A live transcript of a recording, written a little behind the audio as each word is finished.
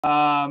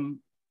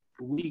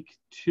week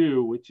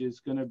 2, which is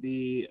going to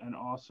be an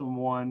awesome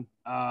one.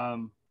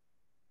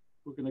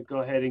 We're going to go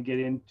ahead and get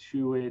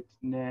into it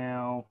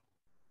now.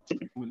 I'm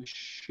going to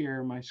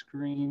share my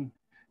screen.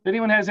 If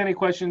anyone has any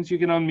questions, you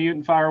can unmute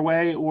and fire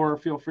away, or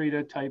feel free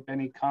to type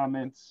any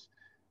comments.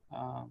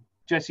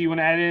 Jesse, you want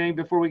to add anything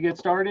before we get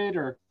started,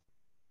 or?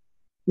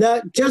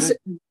 No, just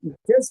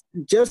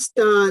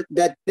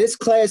that this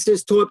class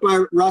is taught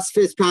by Russ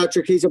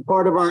Fitzpatrick. He's a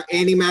part of our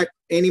AnnieMac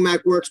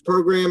Worx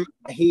program.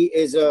 He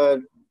is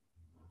a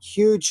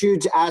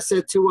huge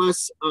asset to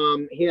us.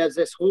 He has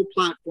this whole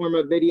platform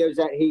of videos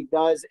that he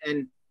does,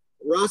 and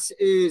Russ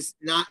is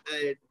not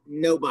a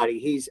nobody.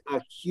 He's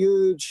a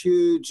huge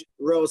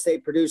real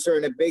estate producer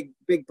and a big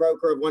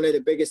broker of one of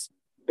the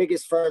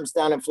biggest firms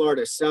down in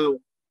Florida. So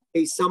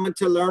he's someone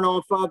to learn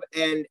off of,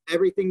 and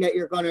everything that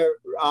you're going to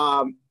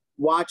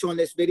watch on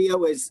this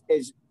video is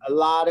a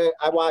lot of,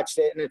 I watched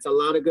it, and it's a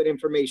lot of good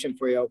information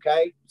for you.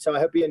 Okay, so I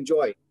hope you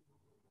enjoy.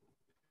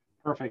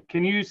 Perfect.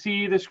 Can you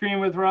see the screen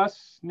with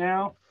Russ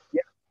now?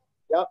 Yeah.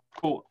 Yep.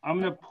 Cool. I'm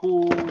going to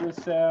pull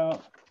this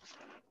out.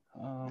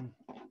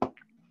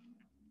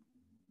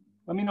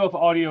 Let me know if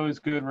audio is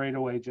good right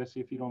away,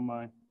 Jesse, if you don't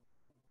mind.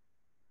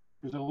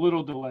 There's a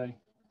little delay.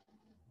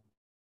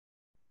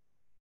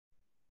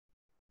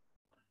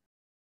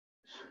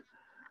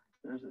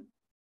 There's a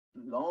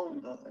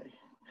long delay.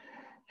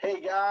 Hey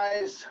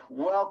guys,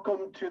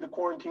 welcome to the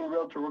Quarantined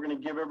Realtor. We're going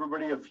to give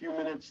everybody a few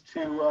minutes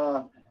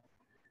to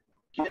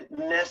get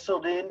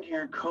nestled into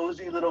your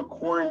cozy little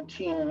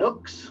quarantine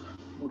nooks.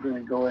 We're going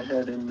to go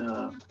ahead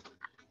and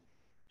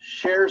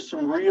share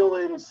some real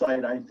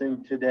insight, I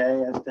think,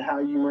 today as to how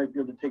you might be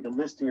able to take a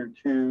listing or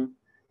two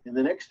in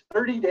the next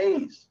 30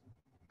 days.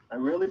 I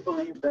really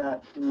believe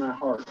that in my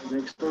heart. The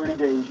next 30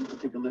 days, you can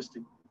take a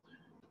listing.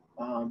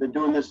 I've been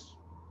doing this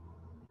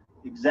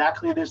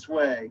exactly this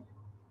way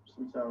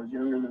since I was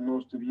younger than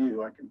most of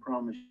you, I can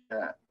promise you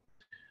that.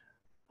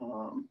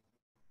 A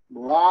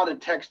lot of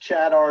text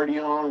chat already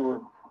on.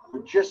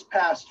 We're just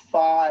past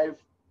 5.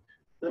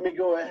 Let me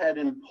go ahead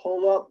and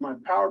pull up my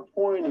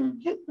PowerPoint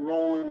and get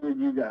rolling with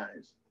you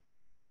guys.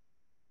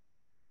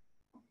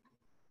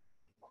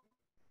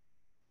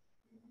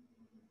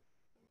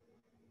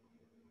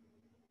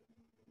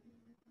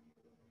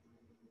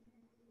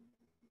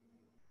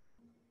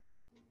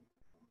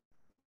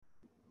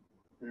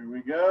 There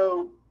we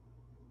go.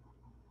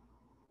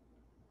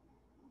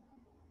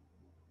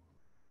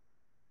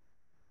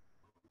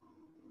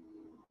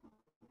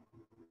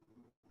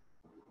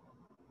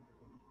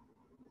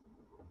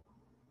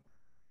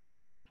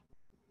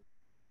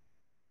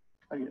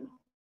 I get it.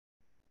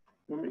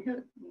 Let me get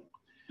it.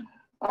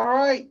 All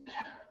right.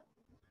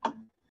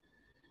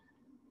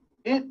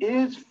 It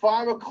is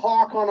 5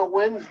 o'clock on a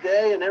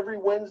Wednesday, and every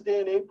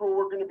Wednesday in April,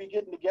 we're going to be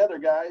getting together,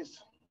 guys.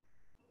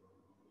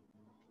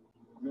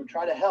 I'm going to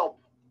try to help.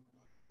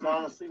 It's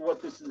honestly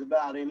what this is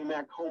about.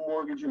 AnnieMac Home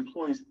Mortgage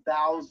employs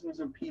thousands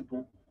of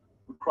people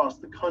across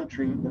the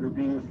country that are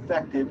being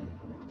affected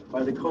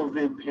by the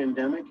COVID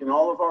pandemic, and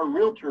all of our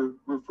realtor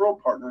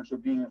referral partners are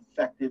being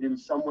affected in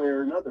some way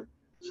or another.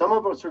 Some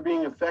of us are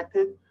being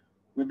affected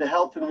with the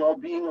health and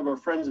well-being of our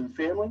friends and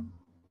family.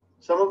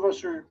 Some of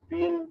us are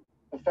being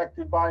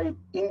affected by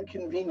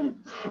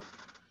inconvenience,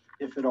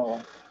 if at all.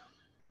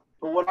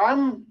 But what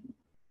I'm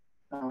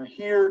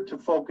here to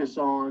focus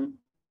on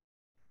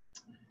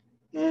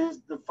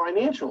is the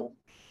financial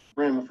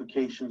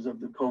ramifications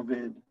of the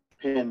COVID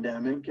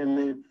pandemic and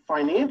the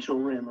financial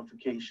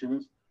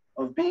ramifications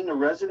of being a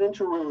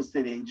residential real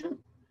estate agent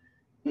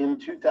in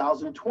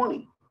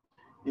 2020.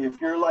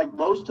 If you're like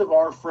most of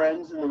our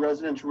friends in the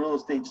residential real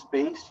estate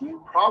space,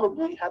 you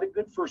probably had a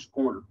good first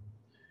quarter,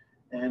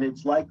 and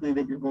it's likely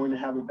that you're going to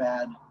have a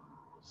bad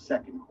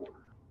second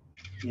quarter.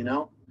 You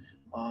know,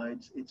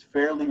 it's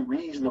fairly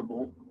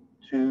reasonable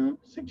to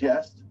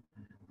suggest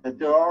that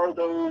there are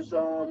those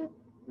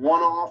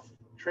one-off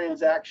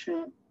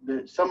transactions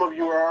that some of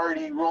you are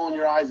already rolling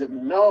your eyes at me.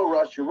 No,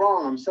 Russ, you're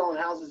wrong. I'm selling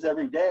houses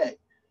every day.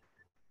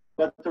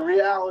 But the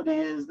reality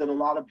is that a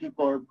lot of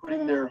people are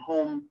putting their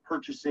home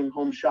purchasing,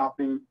 home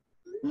shopping,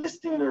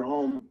 listing their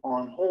home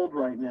on hold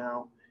right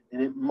now,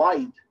 and it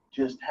might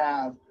just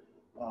have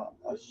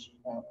a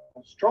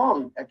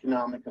strong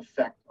economic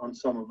effect on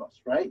some of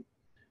us, right?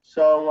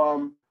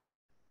 So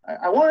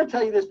I want to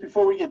tell you this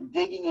before we get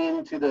digging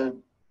into the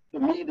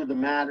meat of the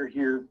matter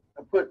here.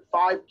 I put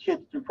 5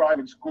 kids through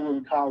private school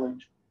and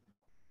college,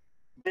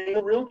 being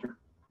a realtor,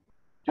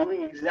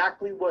 doing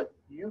exactly what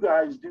you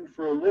guys do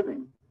for a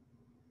living.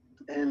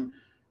 And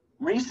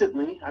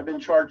recently, I've been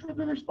charged with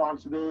the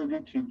responsibility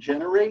to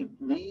generate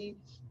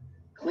leads,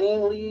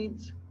 clean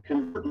leads,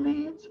 convert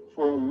leads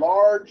for a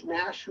large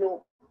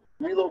national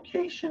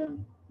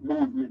relocation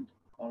movement,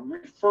 a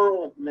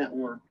referral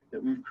network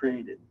that we've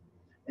created.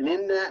 And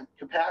in that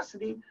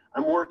capacity,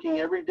 I'm working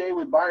every day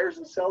with buyers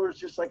and sellers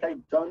just like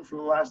I've done for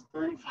the last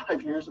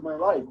 35 years of my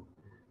life.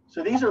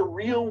 So these are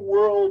real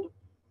world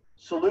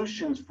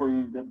solutions for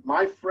you that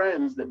my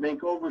friends that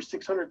make over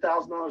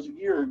 $600,000 a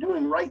year are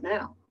doing right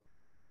now.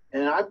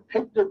 And I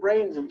picked their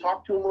brains and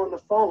talked to them on the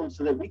phone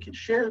so that we could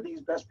share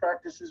these best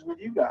practices with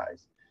you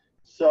guys.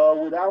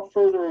 So without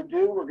further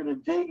ado, we're going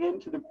to dig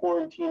into the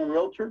Quarantined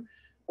Realtor.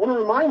 I want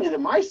to remind you that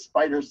my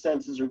spider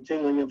senses are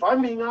tingling. If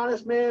I'm being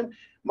honest, man,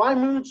 my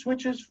mood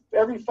switches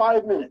every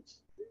 5 minutes.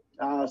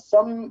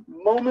 Some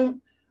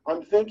moment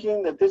I'm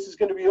thinking that this is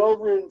going to be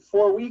over in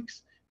 4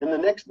 weeks. And the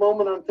next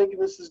moment I'm thinking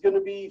this is going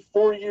to be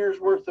 4 years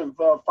worth of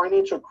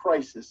financial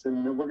crisis.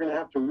 And we're going to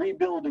have to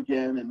rebuild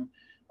again. And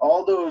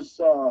all those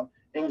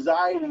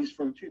anxieties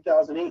from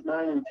 2008,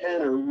 9, and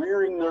 10 are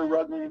rearing their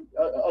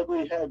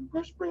ugly head.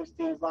 Bruce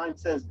Springsteen's line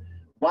says,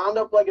 wound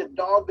up like a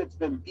dog that's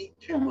been beat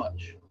too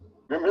much.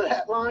 Remember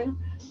that line?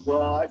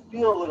 Well, I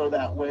feel a little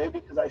that way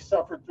because I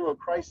suffered through a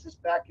crisis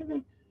back in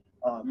the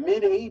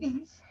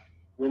mid-'80s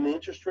when the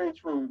interest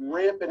rates were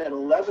rampant at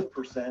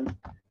 11%.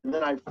 And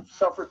then I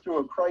suffered through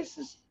a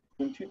crisis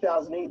in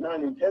 2008,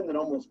 9, and 10 that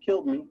almost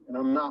killed me. And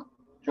I'm not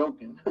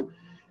joking.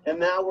 And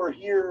now we're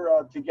here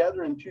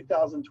together in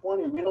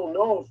 2020. We don't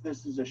know if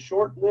this is a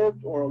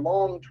short-lived or a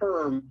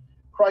long-term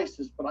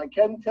crisis, but I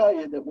can tell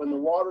you that when the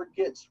water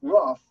gets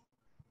rough,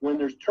 when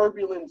there's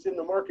turbulence in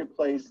the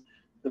marketplace,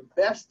 the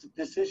best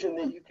decision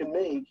that you can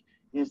make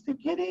is to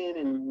get in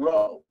and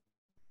row,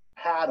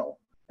 paddle.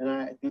 And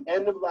at the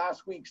end of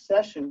last week's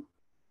session,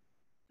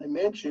 I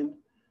mentioned,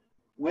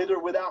 with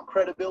or without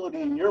credibility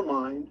in your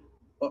mind,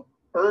 but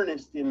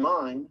earnest in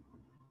mine,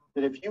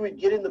 that if you would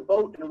get in the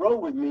boat and row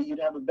with me, you'd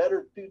have a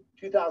better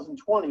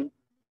 2020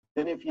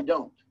 than if you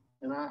don't.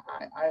 And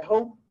I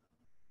hope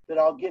that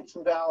I'll get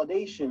some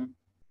validation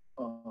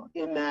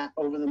in that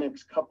over the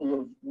next couple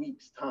of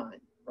weeks' time,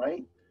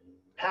 right?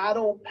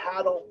 Paddle,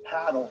 paddle,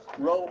 paddle,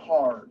 row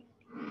hard.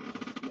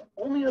 The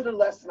only other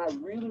lesson I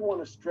really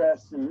want to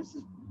stress, and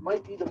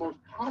might be the most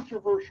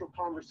controversial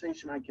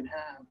conversation I can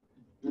have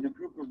with a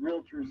group of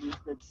realtors, is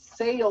that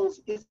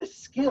sales is a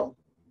skill.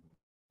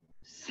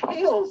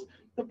 Sales,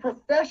 the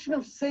profession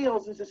of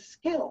sales is a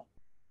skill.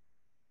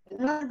 And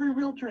not every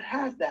realtor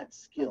has that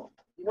skill.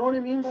 You know what I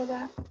mean by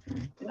that?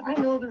 And I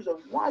know there's a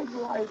wide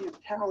variety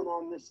of talent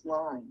on this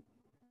line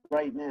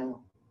right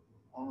now.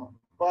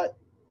 But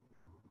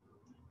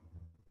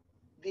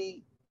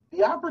the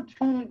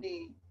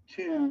opportunity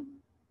to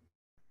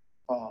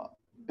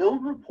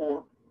build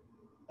rapport,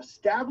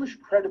 establish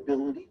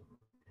credibility,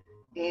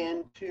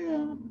 and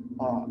to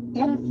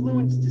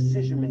influence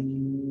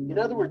decision-making. In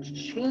other words,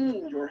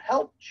 change or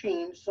help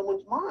change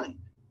someone's mind.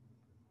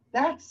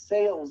 That's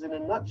sales in a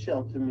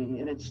nutshell to me.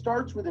 And it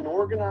starts with an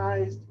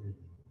organized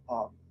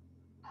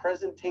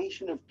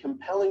presentation of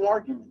compelling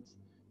arguments.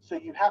 So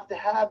you have to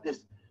have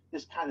this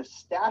kind of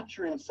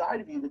stature inside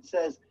of you that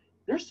says,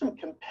 there's some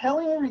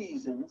compelling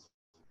reasons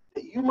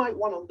that you might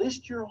want to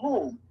list your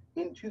home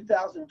in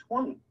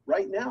 2020,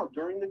 right now,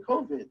 during the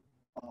COVID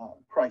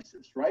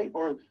crisis, right?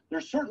 Or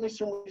there's certainly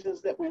some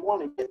reasons that we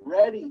want to get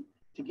ready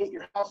to get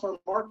your house on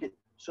the market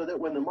so that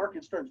when the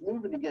market starts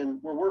moving again,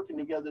 we're working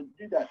together to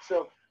do that.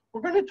 So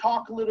we're going to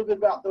talk a little bit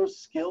about those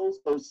skills,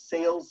 those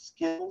sales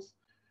skills.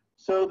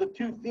 So the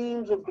two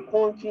themes of the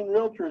Quarantined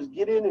Realtor is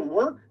get in and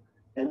work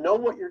and know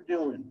what you're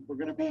doing. We're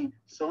going to be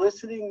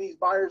soliciting these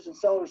buyers and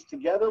sellers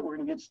together. We're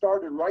going to get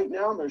started right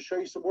now. I'm going to show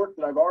you some work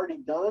that I've already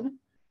done.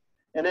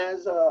 And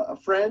as a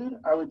friend,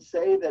 I would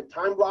say that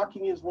time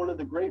blocking is one of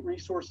the great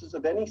resources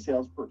of any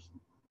salesperson.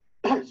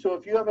 So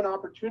if you have an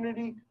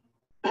opportunity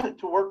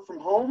to work from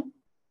home,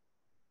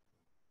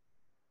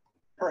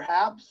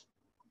 perhaps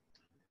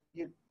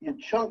you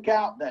chunk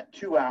out that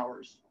 2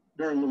 hours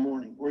during the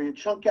morning, or you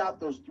chunk out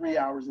those 3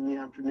 hours in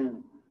the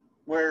afternoon,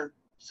 where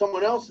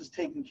someone else is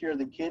taking care of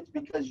the kids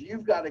because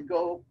you've got to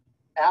go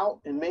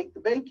out and make the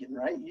bacon,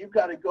 right? You've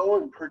got to go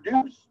and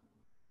produce.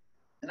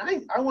 And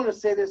I want to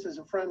say this as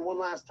a friend one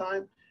last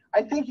time.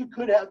 I think you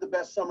could have the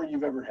best summer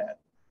you've ever had,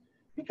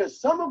 because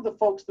some of the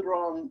folks that are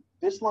on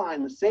this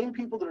line, the same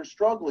people that are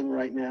struggling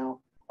right now,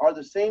 are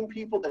the same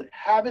people that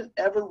haven't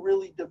ever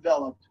really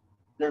developed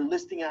their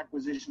listing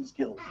acquisition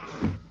skills.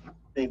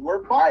 They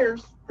work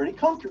buyers pretty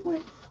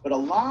comfortably, but a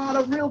lot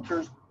of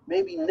realtors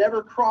maybe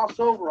never cross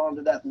over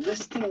onto that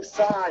listing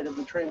side of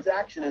the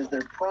transaction as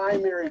their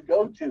primary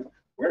go-to.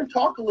 We're going to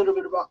talk a little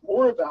bit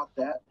more about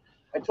that.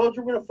 I told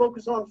you we're going to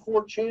focus on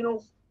 4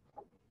 channels.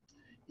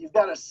 You've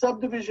got a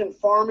subdivision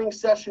farming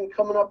session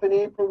coming up in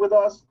April with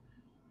us.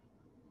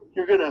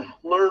 You're going to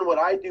learn what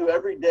I do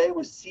every day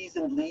with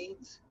seasoned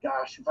leads.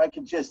 Gosh, if I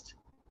could just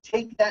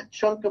take that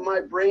chunk of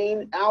my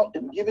brain out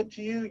and give it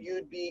to you,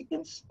 you'd be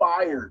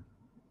inspired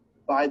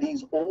by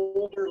these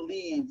older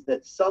leads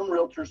that some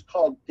realtors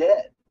call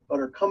dead, but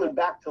are coming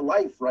back to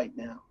life right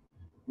now.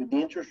 With the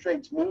interest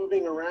rates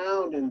moving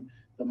around and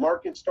the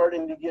market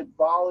starting to get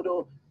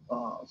volatile,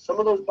 some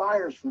of those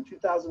buyers from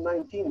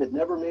 2019 that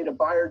never made a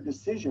buyer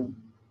decision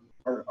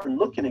are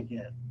looking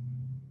again.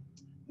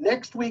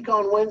 Next week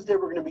on Wednesday,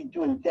 we're going to be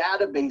doing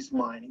database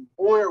mining.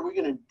 Boy, are we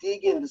going to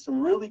dig into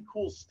some really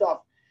cool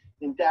stuff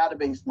in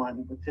database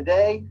mining. But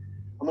today,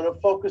 I'm going to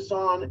focus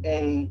on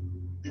a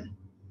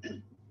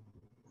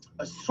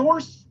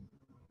source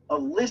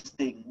of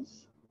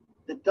listings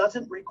that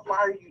doesn't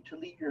require you to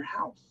leave your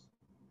house.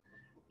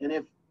 And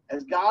if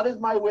as God is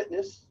my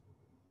witness,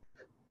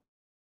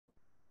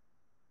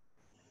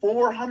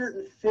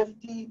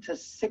 450 to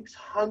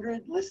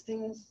 600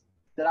 listings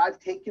that I've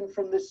taken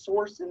from this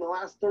source in the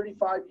last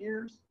 35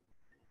 years.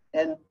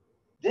 And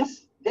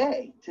this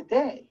day,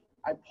 today,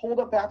 I pulled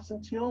up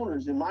Absentee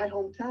Owners in my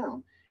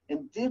hometown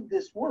and did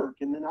this work.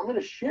 And then I'm going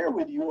to share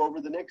with you over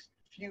the next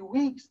few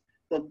weeks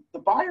the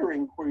buyer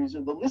inquiries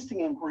or the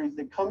listing inquiries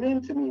that come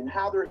into me and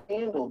how they're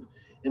handled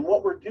and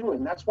what we're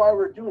doing. That's why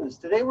we're doing this.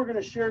 Today, we're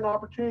going to share an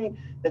opportunity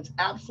that's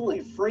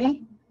absolutely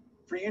free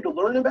for you to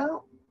learn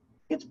about.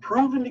 It's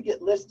proven to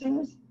get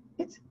listings.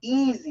 It's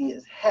easy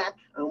as heck.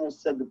 I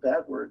almost said the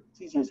bad word.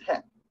 It's easy as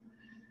heck.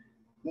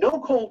 No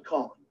cold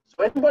calling.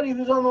 So anybody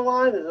who's on the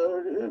line is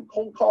a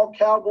cold call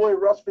cowboy,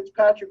 Russ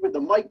Fitzpatrick with the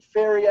Mike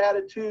Ferry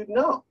attitude.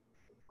 No.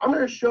 I'm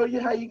going to show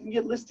you how you can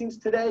get listings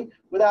today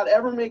without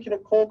ever making a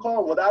cold call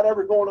and without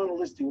ever going on a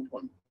listing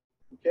appointment.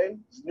 Okay?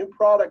 It's a new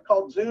product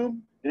called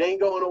Zoom. It ain't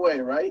going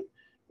away, right?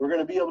 We're going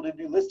to be able to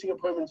do listing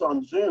appointments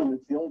on Zoom.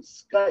 It's the old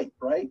Skype,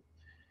 right?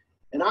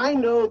 And I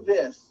know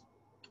this.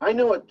 I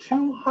know a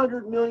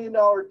 $200 million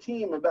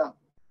team about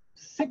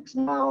 6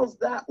 miles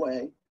that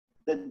way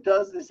that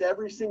does this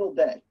every single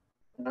day.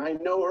 And I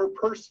know her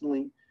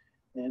personally.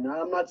 And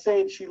I'm not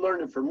saying she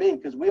learned it from me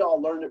because we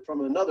all learned it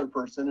from another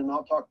person. And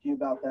I'll talk to you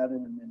about that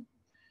in a minute.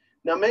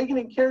 Now, Megan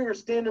and Carrie are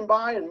standing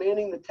by and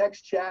manning the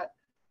text chat.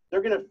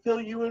 They're going to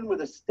fill you in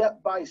with a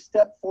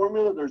step-by-step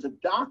formula. There's a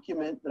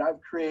document that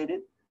I've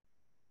created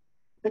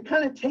that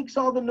kind of takes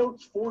all the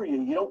notes for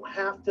you. You don't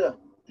have to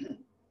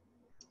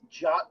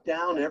jot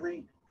down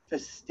every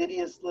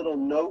fastidious little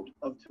note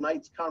of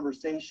tonight's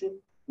conversation.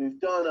 We've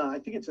done, I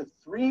think it's a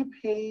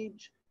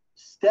 3-page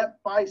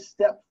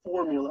step-by-step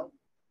formula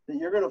that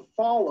you're going to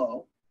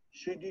follow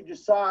should you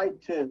decide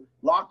to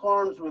lock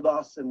arms with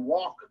us and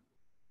walk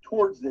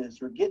towards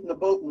this or get in the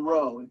boat and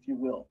row, if you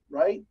will,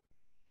 right?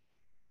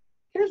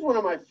 Here's one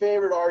of my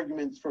favorite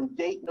arguments from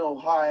Dayton,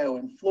 Ohio,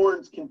 and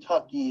Florence,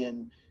 Kentucky,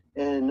 and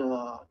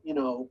you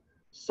know,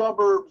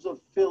 suburbs of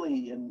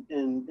Philly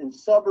and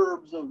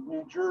suburbs of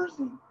New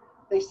Jersey.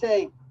 They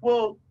say,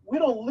 well, we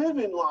don't live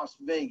in Las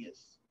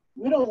Vegas.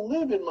 We don't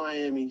live in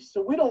Miami,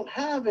 so we don't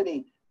have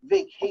any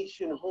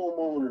vacation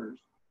homeowners.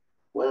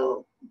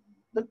 Well,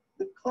 the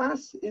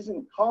class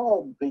isn't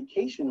called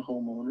vacation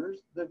homeowners.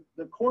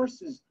 The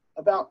course is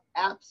about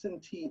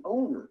absentee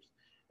owners.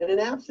 And an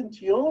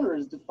absentee owner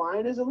is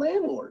defined as a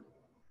landlord.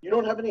 You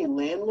don't have any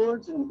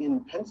landlords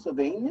in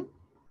Pennsylvania?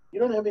 You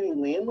don't have any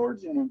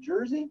landlords in New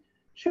Jersey?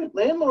 Shoot,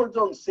 landlords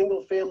own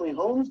single-family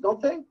homes,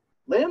 don't they?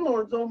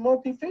 Landlords own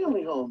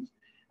multifamily homes.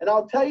 And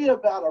I'll tell you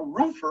about a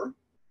roofer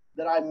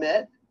that I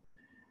met.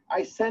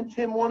 I sent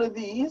him one of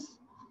these.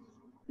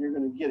 You're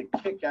going to get a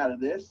kick out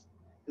of this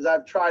because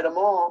I've tried them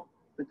all.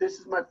 But this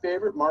is my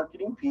favorite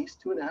marketing piece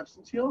to an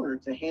absentee owner.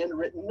 It's a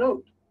handwritten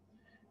note.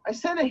 I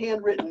sent a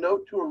handwritten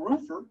note to a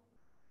roofer,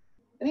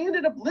 and he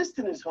ended up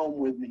listing his home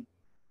with me.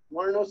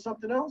 Want to know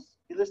something else?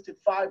 He listed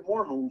 5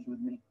 more homes with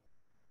me.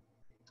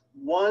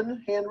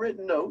 One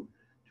handwritten note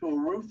to a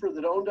roofer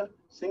that owned a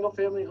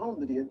single-family home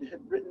that he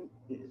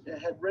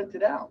had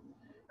rented out.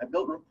 I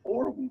built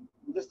rapport. We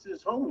listed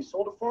his home. We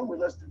sold it for him. We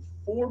listed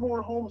 4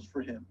 more homes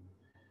for him.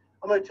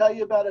 I'm going to tell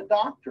you about a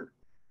doctor,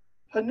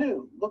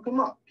 Panu. Look him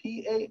up,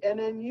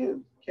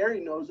 P-A-N-N-U. Carrie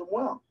knows him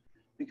well.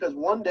 Because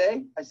one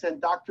day I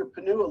sent Dr.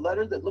 Panu a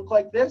letter that looked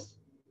like this,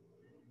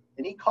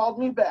 and he called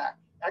me back.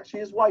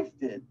 Actually, his wife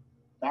did,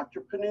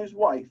 Dr. Panu's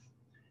wife.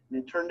 And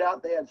it turned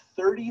out they had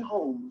 30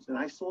 homes, and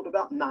I sold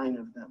about 9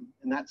 of them.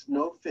 And that's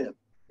no fib,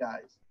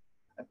 guys.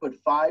 I put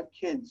 5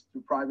 kids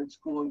through private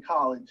school and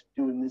college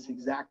doing this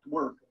exact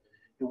work.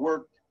 It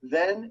worked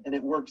then, and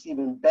it works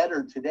even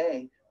better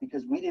today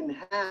because we didn't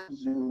have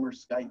Zoom or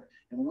Skype,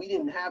 and we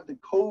didn't have the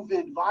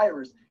COVID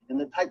virus and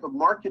the type of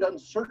market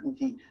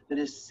uncertainty that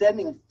is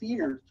sending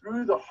fear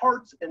through the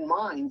hearts and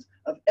minds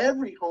of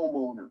every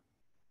homeowner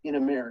in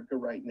America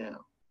right now.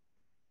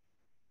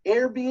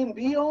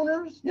 Airbnb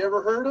owners, you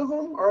ever heard of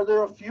them? Are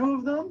there a few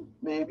of them?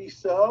 Maybe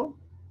so.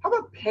 How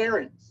about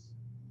parents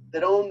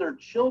that own their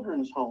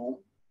children's home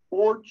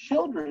or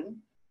children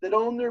that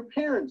own their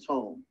parents'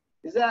 home?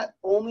 Is that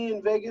only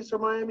in Vegas or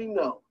Miami?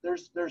 No.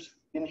 There's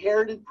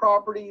inherited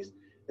properties,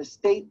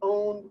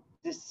 estate-owned,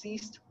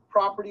 deceased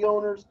property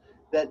owners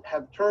that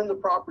have turned the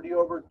property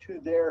over to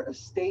their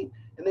estate,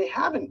 and they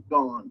haven't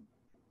gone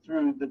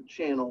through the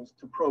channels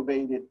to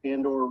probate it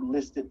and or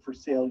list it for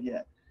sale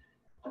yet.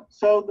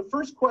 So the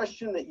first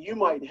question that you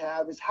might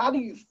have is, how do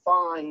you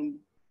find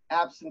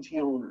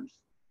absentee owners?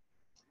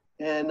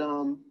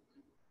 And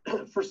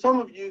for some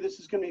of you, this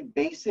is going to be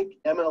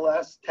basic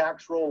MLS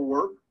tax roll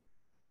work.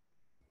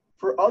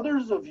 For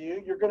others of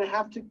you, you're going to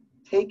have to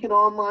take an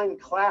online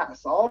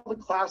class. All the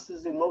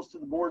classes in most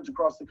of the boards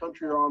across the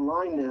country are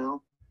online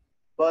now.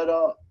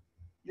 But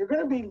you're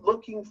going to be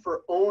looking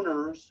for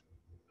owners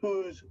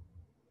whose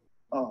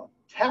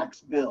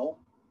tax bill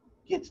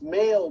gets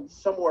mailed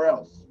somewhere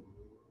else.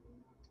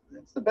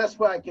 That's the best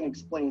way I can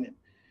explain it.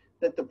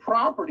 That the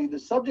property, the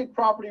subject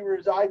property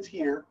resides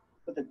here,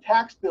 but the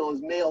tax bill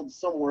is mailed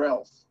somewhere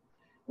else.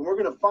 And we're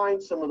going to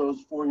find some of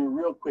those for you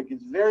real quick.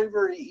 It's very,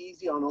 very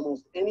easy on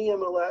almost any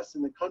MLS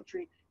in the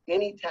country,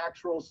 any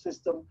tax roll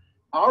system.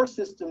 Our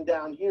system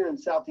down here in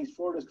Southeast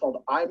Florida is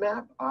called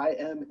IMAP,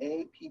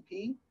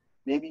 I-M-A-P-P.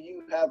 Maybe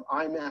you have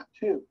IMAP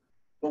too.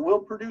 But we'll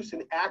produce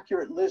an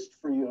accurate list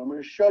for you. I'm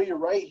going to show you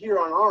right here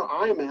on our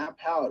IMAP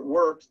how it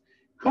works.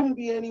 Couldn't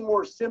be any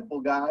more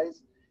simple,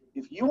 guys.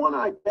 If you want to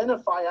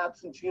identify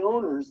absentee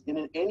owners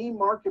in any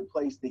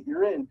marketplace that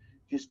you're in,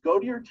 just go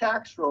to your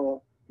tax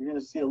roll. You're going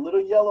to see a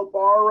little yellow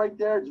bar right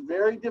there. It's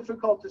very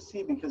difficult to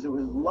see because it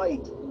was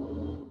light.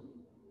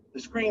 The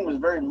screen was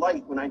very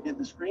light when I did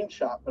the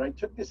screenshot, but I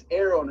took this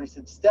arrow and I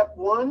said, step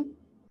 1,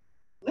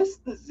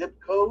 list the zip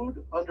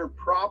code under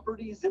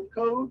property zip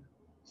code.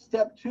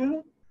 Step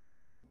 2,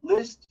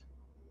 list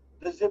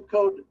the zip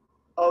code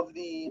of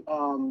the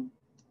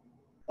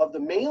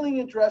mailing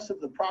address of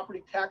the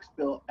property tax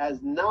bill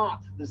as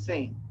not the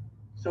same.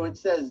 So it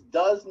says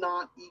does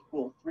not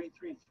equal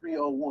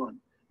 33301.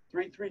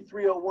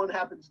 33301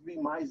 happens to be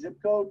my zip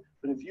code,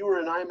 but if you were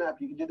an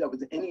IMAP, you can do that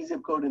with any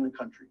zip code in the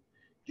country.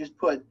 Just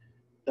put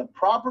the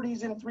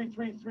properties in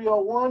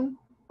 33301,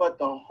 but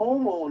the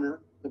homeowner,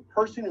 the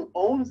person who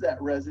owns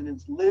that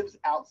residence, lives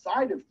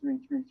outside of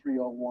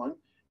 33301,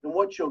 and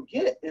what you'll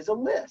get is a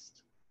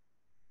list.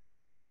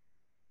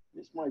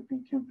 This might be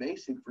too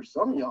basic for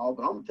some of y'all,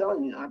 but I'm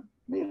telling you, I've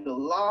made a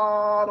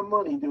lot of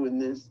money doing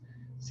this.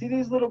 See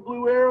these little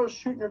blue arrows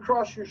shooting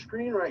across your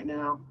screen right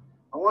now?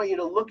 I want you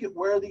to look at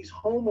where these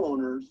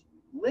homeowners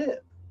live.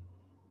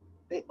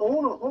 They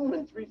own a home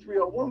in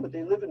 3301, but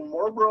they live in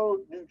Marlborough,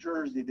 New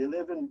Jersey. They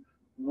live in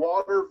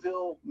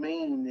Waterville,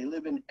 Maine. They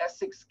live in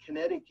Essex,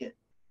 Connecticut.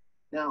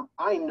 Now,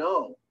 I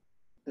know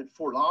that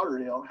Fort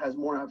Lauderdale has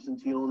more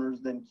absentee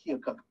owners than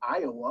Keokuk,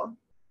 Iowa,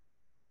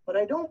 but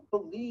I don't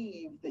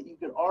believe that you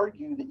could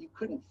argue that you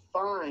couldn't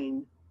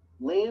find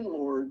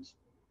landlords,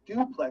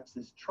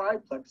 duplexes,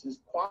 triplexes,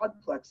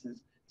 quadplexes,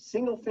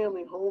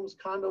 single-family homes,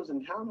 condos,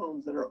 and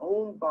townhomes that are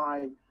owned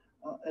by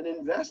an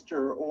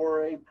investor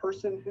or a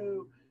person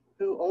who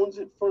owns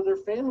it for their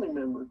family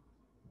member.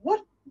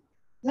 What?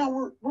 Now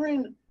we're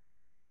in.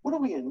 What are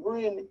we in? We're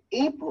in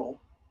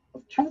April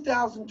of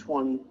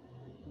 2020.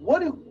 What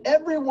do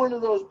every one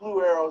of those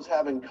blue arrows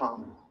have in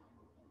common?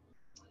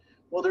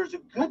 Well, there's a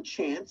good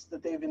chance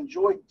that they've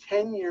enjoyed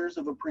 10 years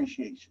of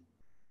appreciation.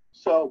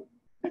 So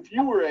if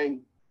you were a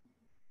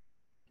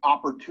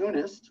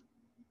opportunist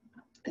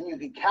and you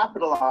could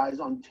capitalize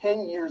on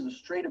 10 years of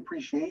straight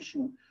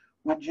appreciation,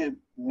 would you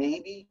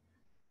maybe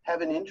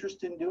have an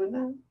interest in doing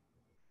that?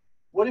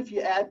 What if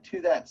you add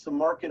to that some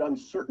market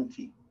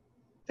uncertainty?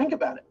 Think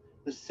about it.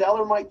 The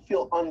seller might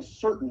feel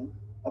uncertain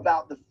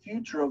about the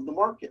future of the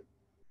market.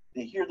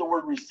 They hear the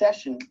word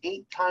recession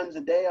 8 times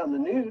a day on the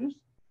news.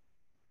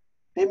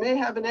 They may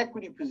have an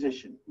equity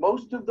position.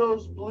 Most of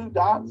those blue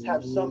dots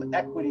have some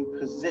equity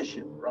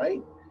position,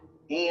 right?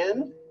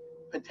 And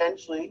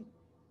potentially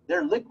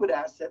their liquid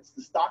assets,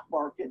 the stock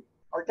market,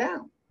 are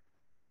down.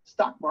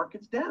 Stock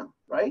market's down,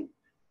 right?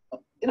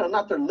 You know,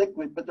 not their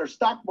liquid, but their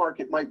stock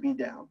market might be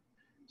down.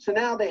 So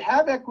now they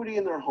have equity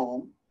in their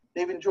home.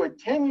 They've enjoyed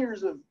 10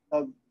 years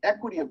of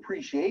equity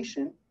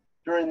appreciation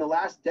during the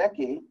last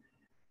decade.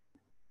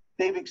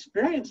 They've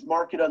experienced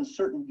market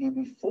uncertainty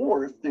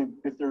before if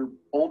they're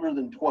older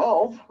than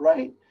 12,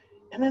 right?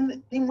 And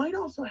then they might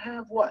also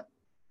have what?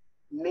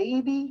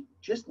 Maybe,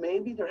 just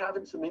maybe, they're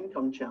having some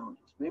income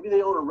challenges. Maybe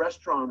they own a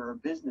restaurant or a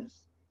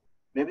business.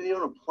 Maybe they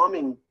own a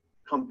plumbing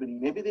company.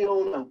 Maybe they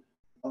own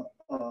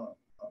a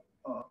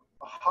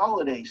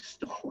holiday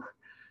store.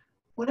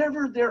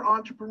 Whatever their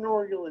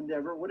entrepreneurial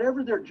endeavor,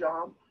 whatever their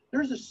job,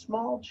 there's a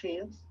small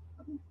chance.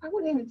 I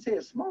wouldn't even say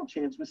a small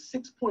chance with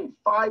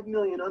 6.5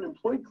 million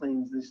unemployed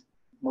claims this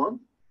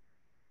month.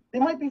 They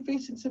might be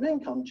facing some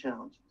income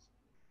challenges.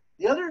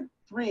 The other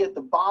 3 at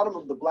the bottom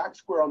of the black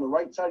square on the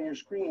right side of your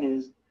screen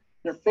is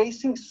they're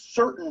facing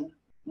certain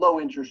low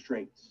interest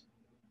rates.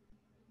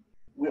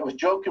 I was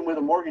joking with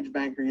a mortgage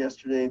banker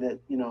yesterday that,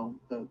 you know,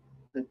 the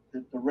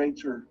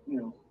rates are, you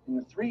know, in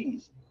the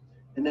 3s.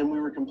 And then we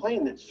were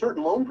complaining that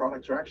certain loan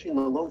products are actually in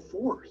the low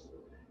 4s.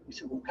 We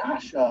said, well,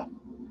 gosh,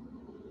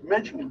 you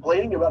mentioned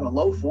complaining about a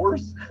low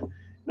 4s.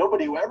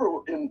 Nobody who ever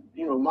in,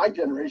 you know, my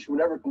generation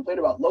would ever complain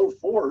about low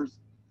 4s,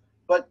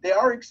 but they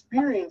are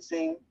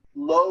experiencing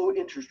low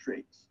interest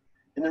rates.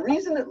 And the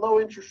reason that low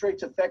interest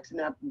rates affects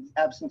an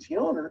absentee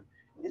owner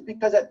is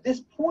because at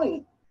this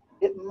point,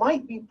 it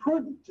might be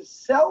prudent to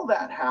sell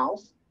that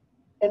house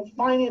and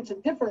finance a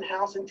different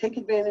house and take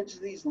advantage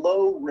of these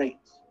low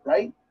rates,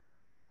 right?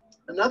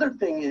 Another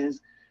thing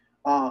is,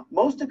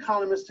 most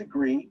economists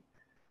agree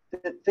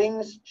that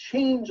things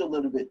change a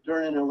little bit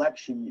during an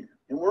election year.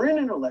 And we're in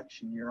an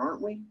election year,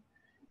 aren't we?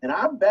 And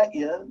I bet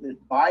you that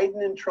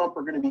Biden and Trump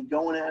are going to be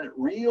going at it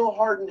real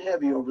hard and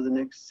heavy over the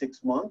next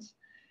 6 months.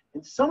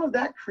 And some of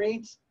that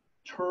creates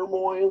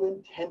turmoil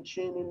and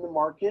tension in the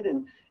market.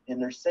 And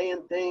they're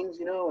saying things,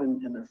 you know,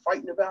 and they're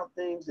fighting about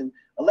things. And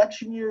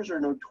election years are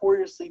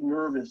notoriously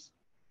nervous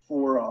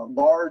for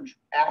large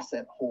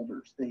asset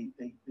holders. They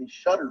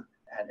shudder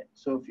at it.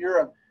 So if you're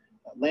a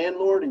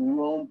landlord and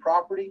you own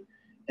property,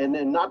 And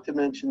then not to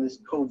mention this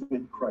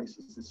COVID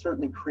crisis. It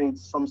certainly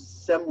creates some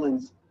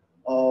semblance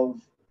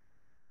of,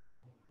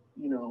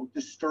 you know,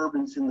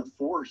 disturbance in the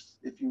force,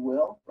 if you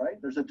will,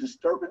 right? There's a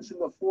disturbance in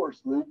the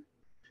force, Luke.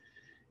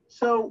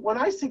 So when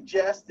I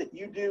suggest that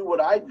you do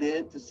what I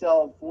did to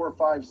sell 400,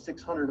 500,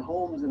 600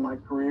 homes in my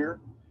career,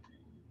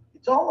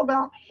 it's all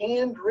about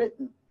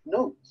handwritten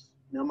notes.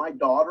 Now, my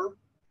daughter,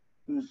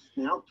 who's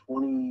now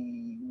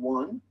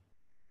 21,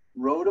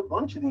 wrote a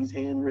bunch of these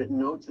handwritten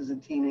notes as a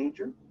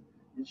teenager,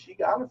 and she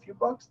got a few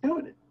bucks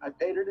doing it. I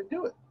paid her to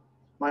do it.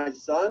 My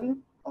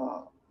son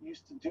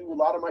used to do a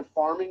lot of my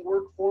farming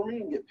work for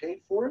me and get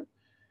paid for it.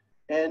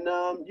 And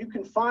you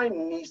can find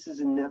nieces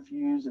and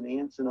nephews and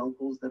aunts and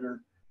uncles that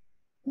are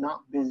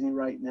not busy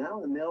right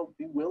now, and they'll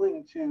be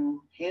willing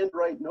to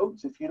handwrite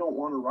notes if you don't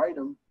want to write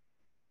them.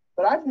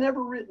 But I've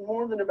never written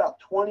more than about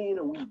 20 in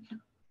a week.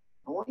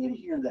 I want you to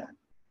hear that.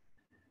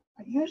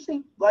 I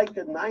usually like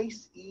a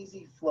nice,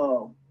 easy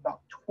flow, about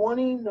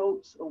 20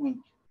 notes a week.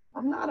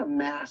 I'm not a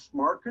mass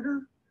marketer.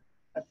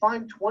 I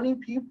find 20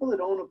 people that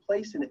own a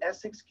place in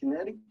Essex,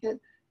 Connecticut,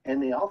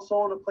 and they also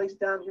own a place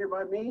down here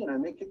by me, and I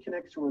make a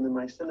connection with them.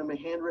 I send them a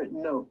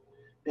handwritten note.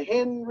 The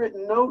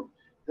handwritten note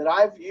that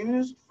I've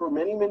used for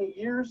many, many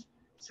years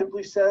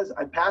simply says,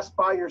 I passed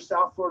by your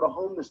South Florida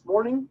home this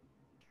morning.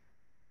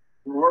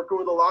 We're working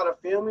with a lot of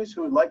families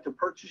who would like to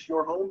purchase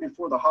your home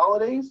before the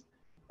holidays,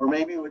 or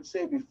maybe it would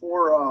say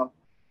before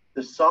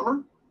the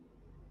summer.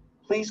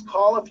 Please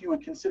call if you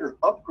would consider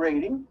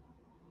upgrading.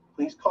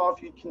 Please call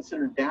if you'd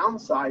consider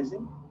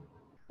downsizing,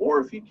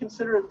 or if you'd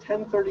consider a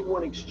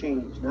 1031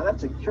 exchange. Now,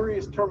 that's a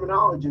curious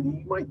terminology that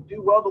you might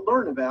do well to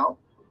learn about.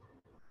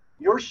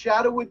 Your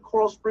Shadowwood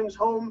Coral Springs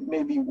home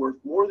may be worth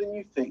more than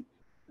you think.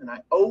 And I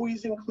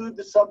always include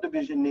the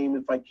subdivision name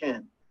if I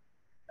can.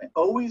 I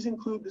always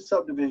include the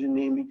subdivision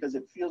name because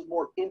it feels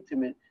more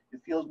intimate.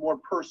 It feels more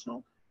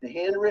personal. The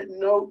handwritten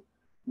note,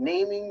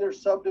 naming their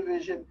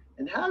subdivision,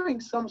 and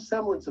having some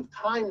semblance of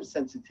time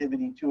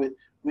sensitivity to it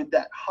with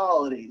that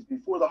holidays,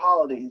 before the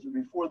holidays or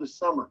before the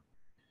summer.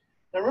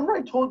 Now, remember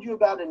I told you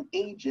about an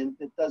agent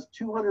that does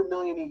 $200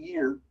 million a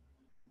year.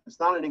 It's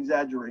not an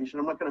exaggeration.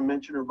 I'm not going to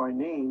mention her by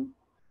name.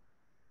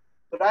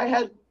 But I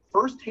had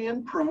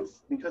firsthand proof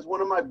because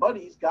one of my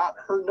buddies got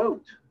her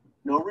note.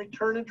 No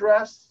return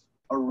address,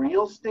 a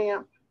real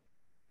stamp.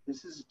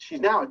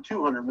 She's now a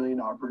 $200 million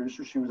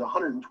producer. She was a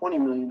 $120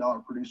 million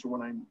producer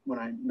when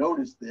I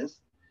noticed this.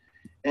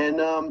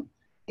 And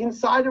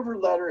inside of her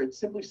letter, it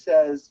simply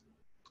says,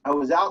 I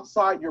was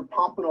outside your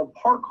Pompano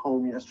Park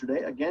home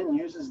yesterday. Again,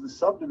 uses the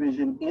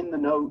subdivision in the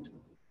note.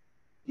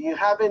 Do you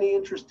have any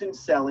interest in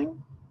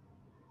selling?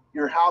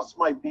 Your house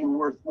might be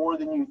worth more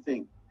than you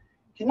think.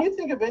 Can you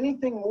think of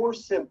anything more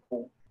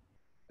simple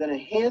than a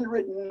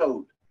handwritten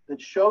note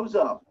that shows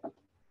up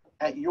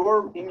in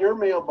your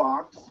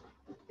mailbox,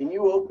 and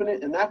you open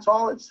it, and that's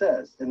all it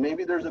says? And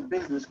maybe there's a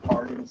business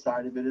card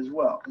inside of it as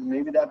well. And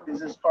maybe that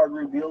business card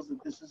reveals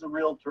that this is a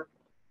realtor.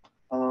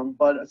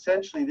 But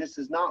essentially, this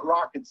is not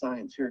rocket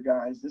science here,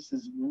 guys. This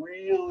is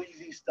real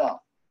easy stuff.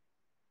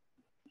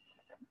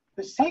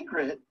 The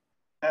secret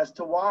as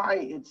to why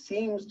it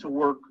seems to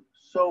work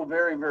so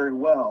very, very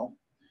well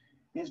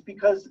is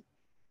because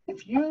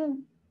if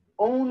you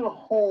own a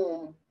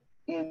home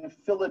in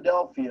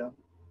Philadelphia,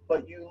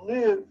 but you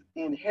live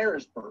in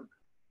Harrisburg,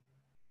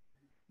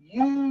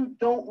 you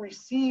don't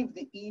receive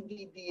the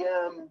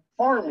EDDM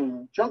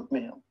farming junk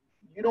mail.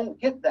 You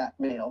don't get that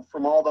mail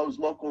from all those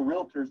local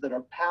realtors that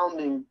are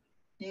pounding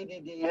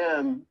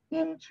EDDM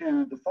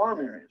into the farm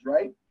areas,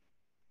 right?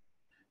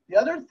 The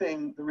other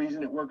thing, the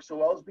reason it works so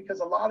well is because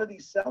a lot of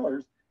these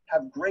sellers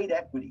have great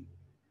equity.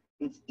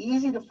 It's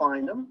easy to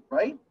find them,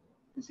 right?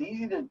 It's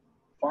easy to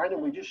find them.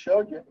 We just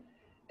showed you.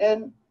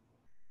 And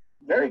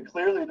very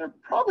clearly, they're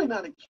probably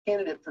not a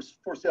candidate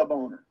for sale by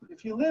owner.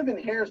 If you live in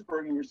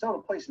Harrisburg and you're selling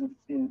a place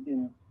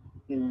in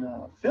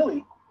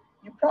Philly,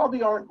 you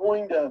probably aren't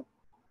going to,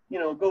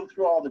 go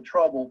through all the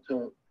trouble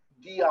to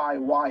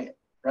DIY it,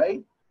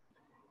 right?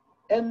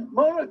 And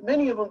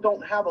many of them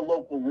don't have a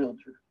local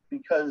realtor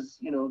because,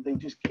 they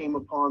just came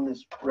upon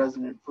this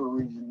resident for a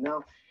reason.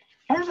 Now,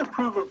 here's a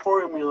proven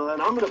formula,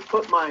 and I'm going to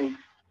put my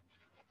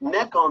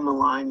neck on the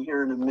line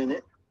here in a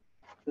minute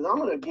because I'm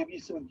going to give you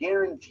some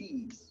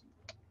guarantees.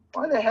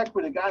 Why the heck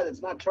would a guy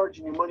that's not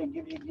charging you money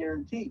give you a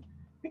guarantee?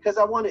 Because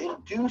I want to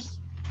induce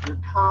your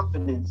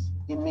confidence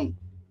in me.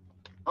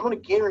 I'm going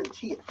to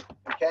guarantee it,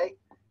 okay?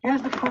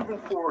 Here's the proven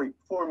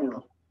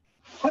formula.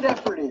 Put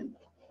effort in.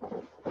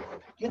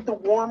 Get the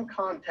warm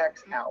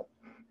contacts out.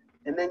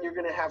 And then you're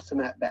going to have some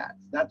at-bats.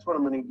 That's what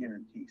I'm going to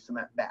guarantee, some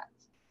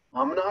at-bats.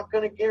 I'm not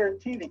going to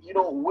guarantee that you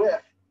don't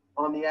whiff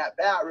on the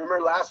at-bat.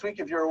 Remember last week,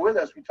 if you were with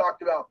us, we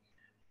talked about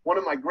one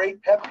of my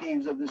great pet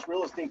peeves of this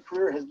real estate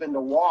career has been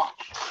to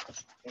watch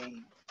a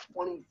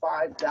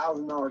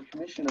 $25,000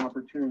 commission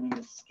opportunity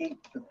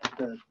escape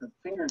the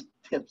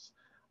fingertips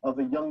of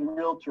a young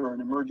realtor or an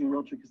emerging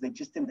realtor because they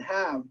just didn't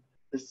have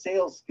the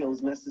sales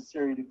skills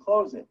necessary to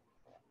close it.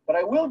 But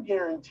I will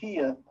guarantee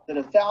you that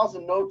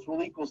 1,000 notes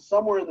will equal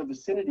somewhere in the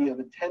vicinity of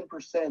a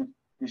 10%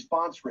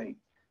 response rate.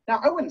 Now,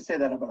 I wouldn't say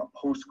that about a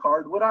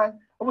postcard, would I?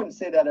 I wouldn't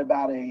say that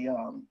about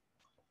a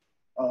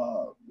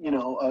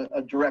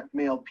direct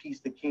mail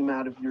piece that came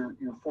out of your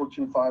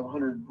Fortune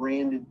 500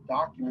 branded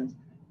documents.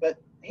 But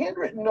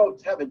handwritten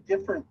notes have a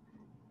different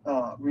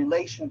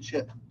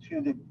relationship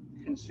to the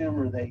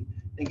consumer. They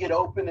get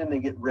open and they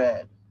get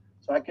read.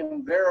 So I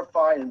can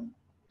verify and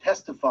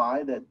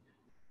testify that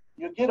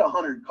you get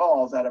 100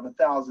 calls out of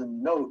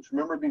 1,000 notes.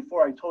 Remember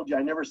before I told you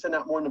I never send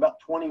out more than about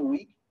 20 a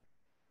week?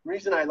 The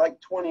reason I like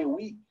 20 a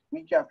week,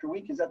 week after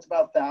week, is that's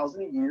about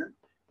 1,000 a year.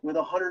 With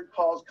 100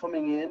 calls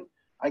coming in,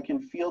 I can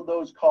field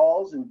those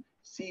calls and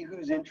see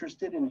who's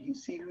interested and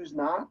see who's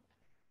not.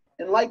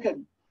 And like a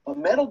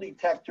metal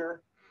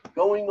detector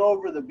going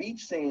over the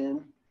beach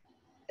sand,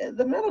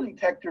 the metal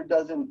detector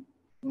doesn't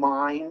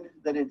mind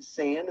that it's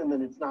sand and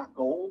that it's not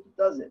gold,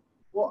 does it?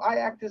 Well, I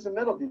act as a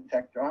metal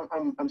detector.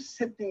 I'm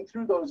sifting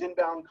through those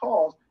inbound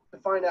calls to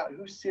find out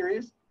who's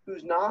serious,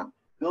 who's not,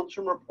 build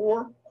some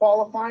rapport,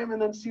 qualify them,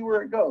 and then see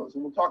where it goes.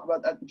 And we'll talk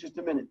about that in just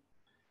a minute.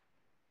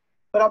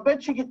 But I'll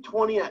bet you get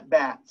 20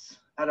 at-bats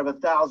out of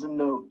 1,000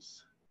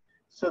 notes.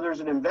 So there's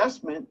an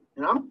investment,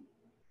 and I'm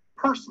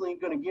personally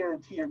going to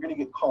guarantee you're going to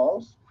get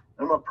calls.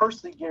 I'm going to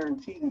personally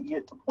guarantee that you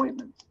get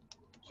appointments.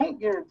 Can't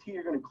guarantee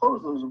you're going to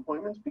close those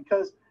appointments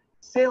because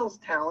sales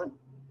talent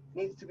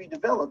needs to be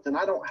developed, and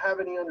I don't have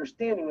any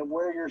understanding of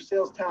where your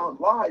sales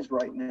talent lies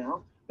right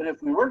now. But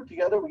if we work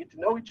together, we get to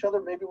know each other,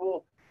 maybe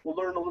we'll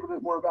learn a little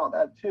bit more about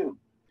that too.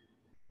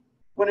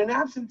 When an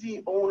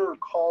absentee owner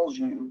calls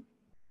you,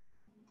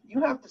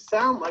 you have to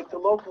sound like the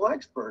local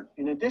expert.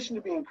 In addition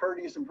to being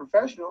courteous and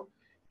professional,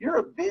 you're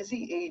a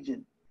busy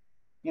agent.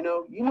 You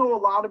know a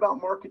lot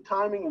about market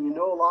timing, and you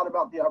know a lot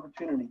about the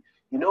opportunity.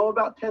 You know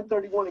about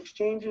 1031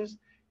 exchanges.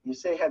 You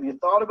say, have you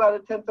thought about a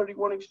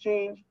 1031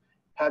 exchange?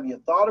 Have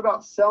you thought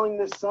about selling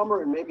this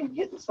summer and maybe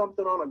getting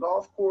something on a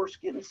golf course,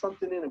 getting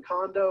something in a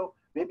condo,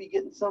 maybe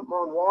getting something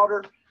on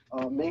water?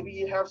 Maybe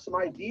you have some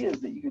ideas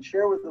that you could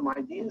share with them,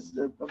 ideas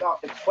about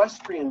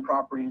equestrian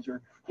properties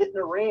or getting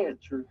a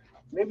ranch, or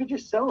maybe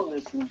just selling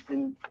this,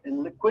 and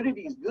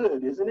liquidity is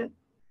good, isn't it?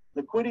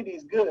 Liquidity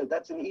is good.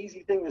 That's an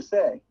easy thing to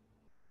say.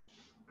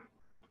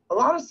 A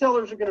lot of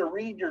sellers are going to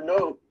read your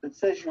note that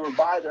says you were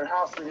by their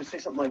house. They're going to say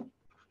something like,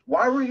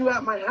 why were you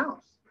at my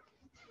house?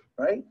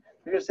 Right?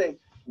 They're going to say,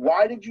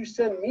 why did you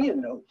send me a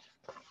note?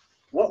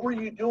 What were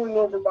you doing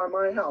over by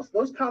my house?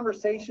 Those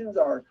conversations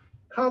are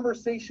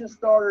conversation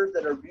starters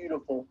that are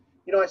beautiful.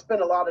 You know, I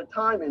spend a lot of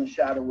time in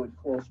Shadowwood,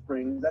 Coral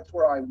Springs. That's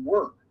where I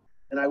work.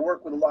 And I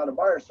work with a lot of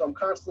buyers, so I'm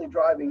constantly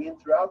driving in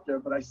throughout there.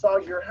 But I saw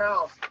your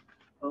house,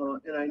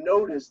 and I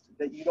noticed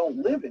that you don't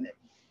live in it.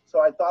 So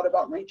I thought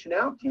about reaching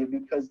out to you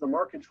because the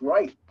market's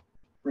right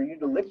for you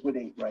to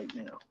liquidate right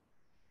now.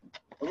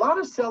 A lot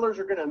of sellers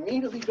are going to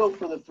immediately go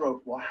for the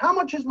throat. Well, how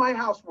much is my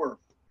house worth?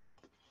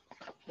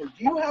 Well,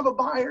 do you have a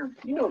buyer?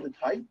 You know the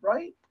type,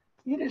 right?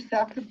 You just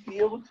have to be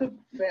able to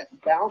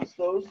bounce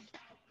those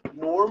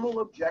normal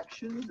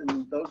objections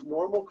and those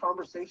normal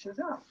conversations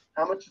out.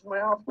 How much is my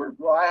house worth?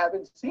 Well, I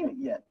haven't seen it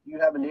yet. Do you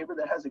have a neighbor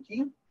that has a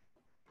key?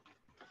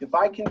 If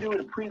I can do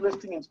a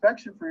pre-listing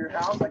inspection for your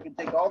house, I can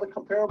take all the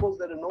comparables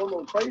that a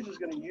normal appraiser is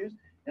going to use,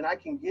 and I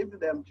can give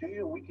them to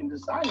you, and we can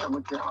decide how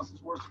much your house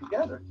is worth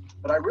together.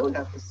 But I really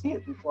have to see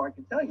it before I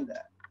can tell you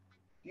that.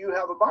 Do you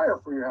have a buyer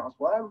for your house?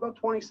 Well, I have about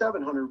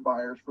 2,700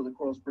 buyers for the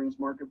Coral Springs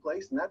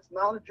marketplace, and that's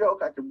not a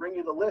joke. I could bring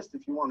you the list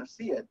if you want to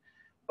see it.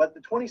 But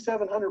the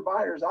 2,700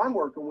 buyers I'm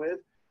working with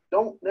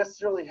don't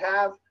necessarily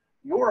have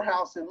your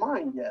house in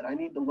mind yet. I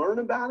need to learn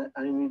about it,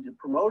 I need to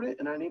promote it,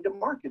 and I need to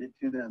market it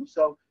to them.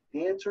 So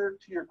the answer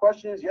to your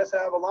question is, yes,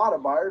 I have a lot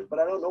of buyers, but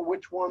I don't know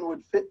which one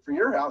would fit for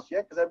your house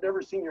yet because I've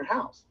never seen your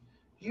house.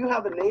 Do you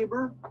have a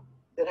neighbor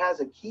that has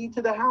a key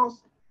to the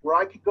house where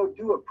I could go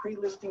do a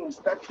pre-listing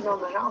inspection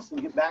on the house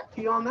and get back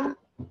to you on that?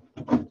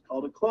 It's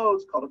called a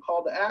close, called a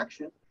call to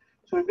action.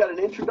 So we've got an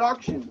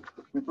introduction.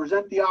 We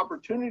present the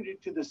opportunity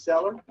to the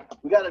seller.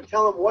 We got to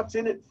tell them what's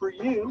in it for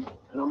you,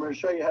 and I'm going to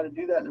show you how to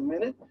do that in a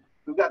minute.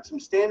 We've got some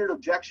standard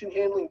objection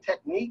handling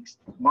techniques,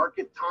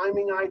 market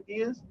timing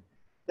ideas.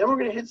 Then we're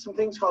going to hit some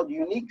things called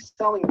unique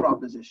selling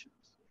propositions.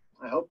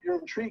 I hope you're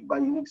intrigued by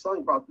unique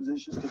selling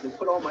propositions because they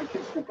put all my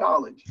kids through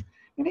college.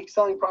 Unique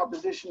selling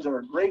propositions are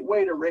a great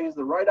way to raise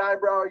the right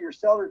eyebrow of your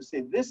seller to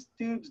say, this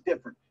dude's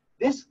different.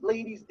 This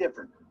lady's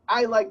different.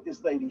 I like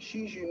this lady.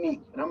 She's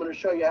unique. And I'm going to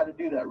show you how to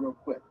do that real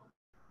quick.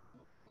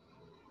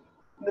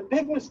 And the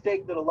big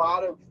mistake that a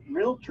lot of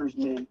realtors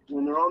make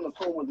when they're on the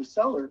phone with the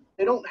seller,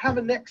 they don't have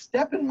a next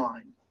step in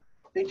mind.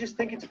 They just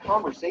think it's a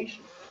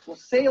conversation. Well,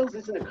 sales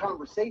isn't a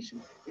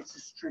conversation. It's a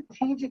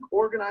strategic,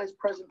 organized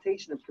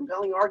presentation of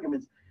compelling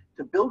arguments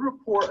to build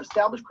rapport,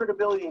 establish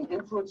credibility, and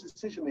influence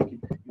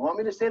decision-making. You want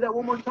me to say that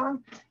one more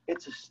time?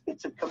 It's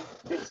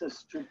a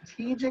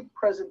strategic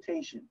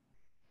presentation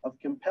of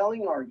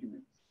compelling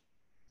arguments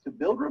to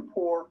build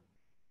rapport,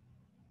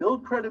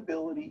 build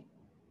credibility,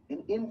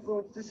 and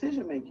influence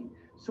decision-making.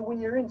 So when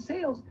you're in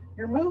sales,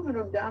 you're moving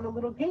them down a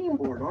little game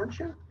board, aren't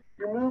you?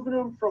 You're moving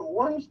them from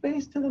one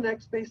space to the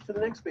next space to the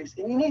next space.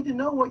 And you need to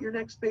know what your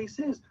next space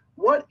is.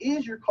 What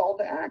is your call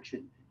to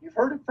action? You've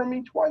heard it from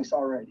me twice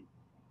already.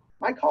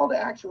 My call to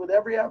action with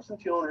every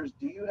absentee owner is,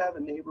 do you have a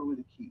neighbor with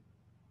a key?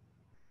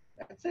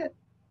 That's it.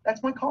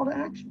 That's my call to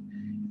action.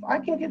 If I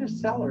can get a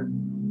seller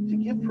to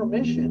give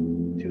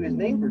permission to his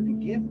neighbor to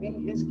give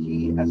me his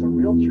key as a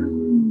realtor,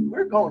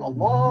 we're going a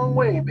long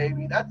way,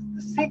 baby. That's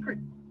the secret.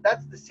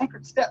 That's the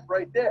secret step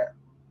right there.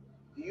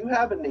 Do you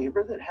have a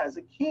neighbor that has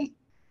a key?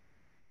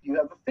 Do you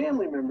have a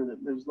family member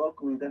that lives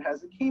locally that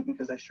has a key?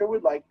 Because I sure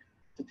would like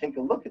to take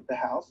a look at the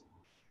house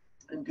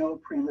and do a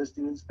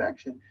pre-listing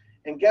inspection.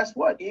 And guess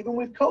what? Even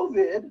with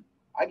COVID,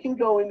 I can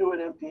go into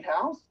an empty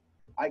house.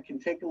 I can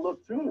take a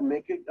look through and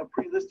make a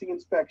pre-listing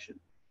inspection.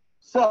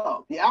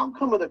 So the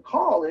outcome of the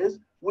call is,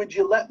 would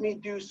you let me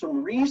do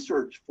some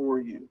research for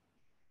you?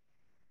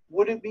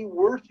 Would it be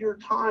worth your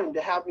time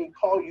to have me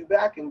call you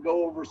back and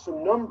go over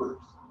some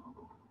numbers?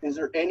 Is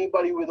there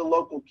anybody with a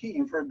local key?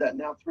 You've heard that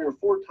now 3 or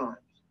 4 times.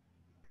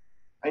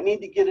 I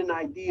need to get an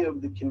idea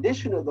of the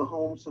condition of the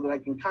home so that I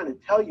can kind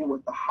of tell you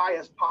what the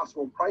highest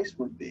possible price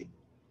would be.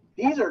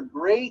 These are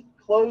great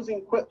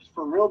closing quips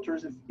for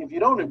realtors. If you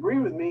don't agree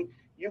with me,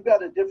 you've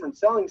got a different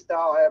selling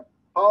style. I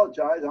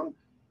apologize.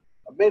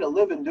 I've made a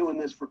living doing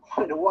this for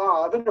quite a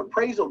while. I have an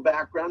appraisal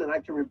background, and I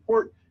can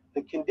report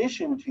the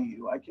condition to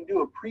you. I can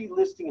do a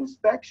pre-listing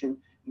inspection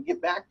and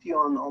get back to you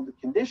on all the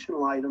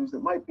conditional items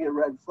that might be a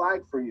red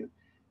flag for you.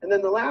 And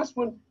then the last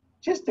one,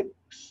 just a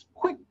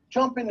quick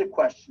jump into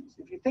questions.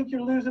 If you think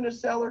you're losing a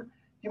seller, do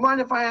you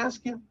mind if I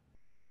ask you,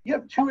 you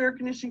have 2 air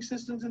conditioning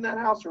systems in that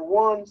house, or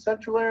 1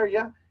 central air?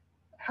 Yeah.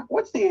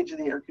 What's the age of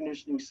the air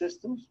conditioning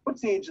systems?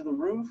 What's the age of the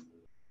roof?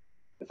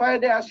 If I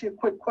had to ask you a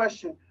quick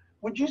question,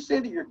 would you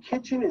say that your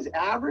kitchen is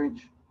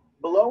average,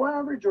 below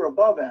average, or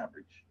above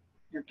average?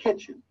 Your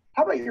kitchen.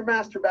 How about your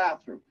master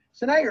bathroom?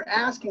 So now you're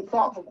asking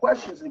thoughtful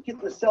questions and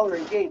getting the seller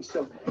engaged.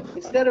 So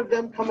instead of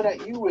them coming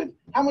at you with,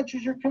 how much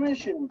is your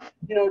commission?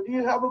 You know, do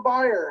you have a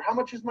buyer? How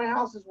much is my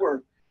house is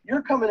worth?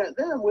 You're coming at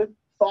them with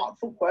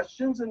thoughtful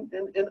questions and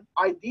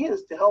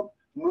ideas to help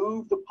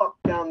move the puck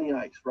down the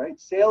ice, right?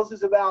 Sales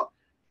is about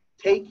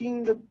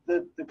taking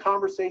the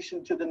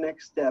conversation to the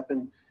next step.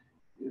 And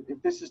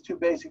if this is too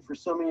basic for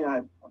some of you,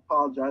 I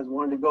apologize. I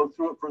wanted to go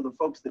through it for the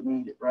folks that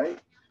need it, right?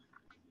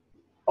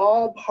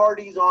 All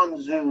parties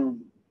on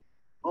Zoom.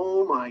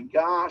 Oh my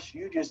gosh,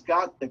 you just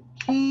got the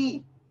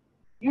key.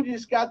 You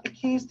just got the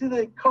keys to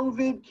the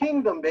COVID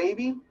kingdom,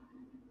 baby.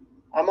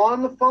 I'm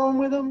on the phone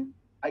with them.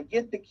 I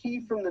get the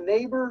key from the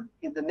neighbor.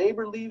 If the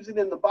neighbor leaves it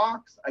in the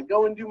box, I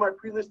go and do my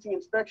pre-listing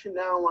inspection.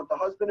 Now I want the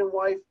husband and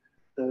wife,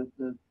 the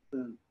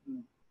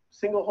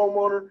single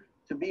homeowner,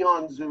 to be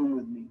on Zoom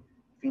with me.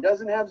 If he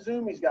doesn't have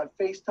Zoom, he's got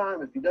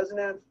FaceTime. If he doesn't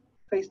have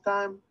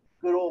FaceTime,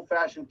 good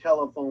old-fashioned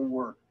telephone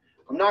work.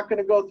 I'm not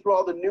going to go through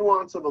all the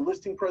nuance of a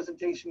listing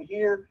presentation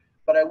here,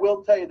 but I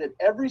will tell you that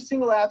every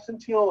single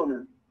absentee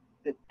owner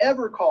that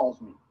ever calls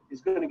me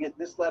is going to get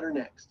this letter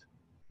next.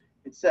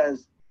 It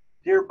says,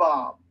 "Dear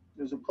Bob,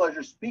 it was a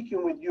pleasure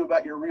speaking with you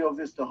about your Rio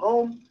Vista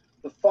home.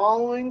 The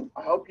following,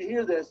 I hope you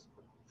hear this,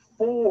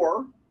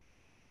 4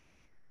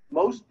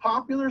 most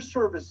popular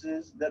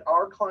services that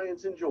our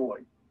clients enjoy.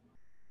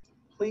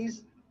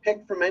 Please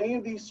pick from any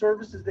of these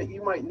services that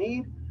you might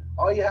need.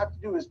 All you have to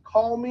do is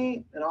call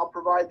me and I'll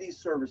provide these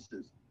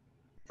services.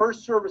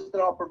 First service that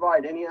I'll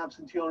provide any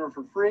absentee owner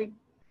for free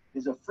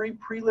is a free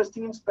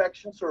pre-listing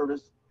inspection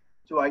service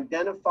to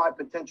identify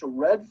potential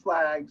red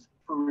flags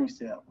for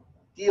resale.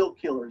 Deal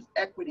killers,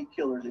 equity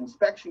killers,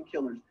 inspection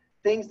killers,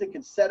 things that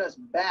could set us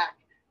back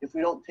if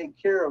we don't take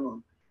care of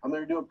them. I'm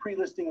going to do a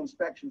pre-listing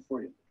inspection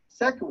for you.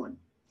 Second one,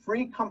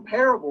 free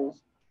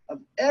comparables of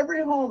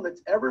every home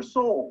that's ever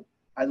sold.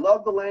 I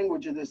love the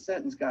language of this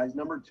sentence, guys.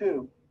 Number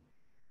 2,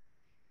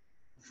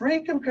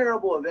 free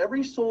comparable of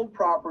every sold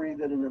property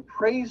that an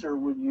appraiser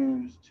would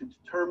use to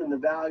determine the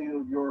value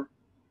of your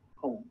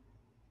home.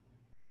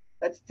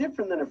 That's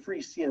different than a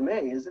free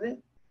CMA, isn't it?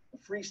 A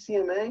free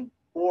CMA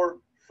or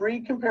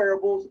free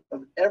comparables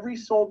of every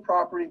sold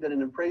property that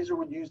an appraiser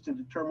would use to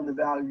determine the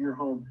value of your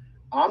home.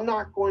 I'm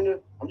just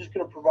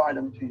going to provide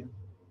them to you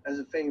as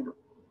a favor.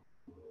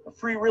 A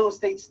free real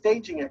estate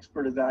staging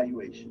expert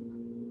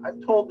evaluation.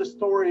 I've told the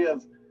story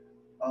of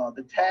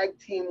the tag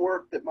team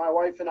work that my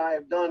wife and I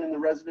have done in the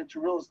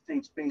residential real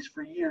estate space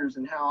for years,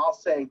 and how I'll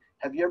say,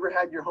 have you ever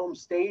had your home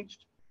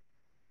staged?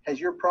 Has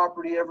your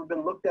property ever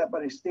been looked at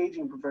by a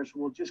staging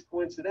professional? Well, just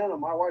coincidental,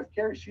 my wife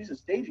Carrie, she's a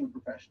staging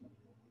professional.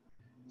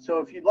 So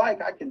if you'd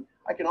like, I can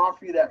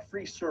offer you that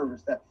free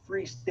service, that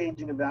free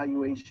staging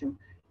evaluation,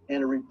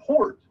 and a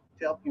report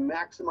to help you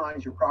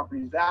maximize your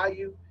property's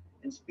value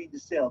and speed to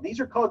sale. These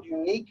are called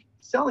unique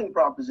selling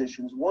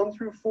propositions, 1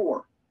 through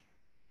 4.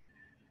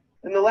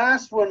 And the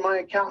last one, my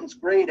accountant's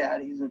great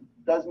at. He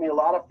does me a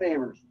lot of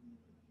favors.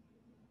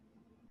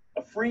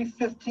 A free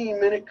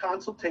 15-minute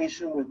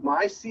consultation with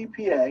my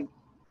CPA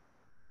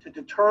to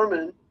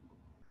determine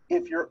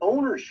if your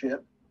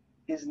ownership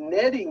is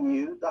netting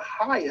you the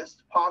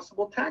highest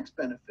possible tax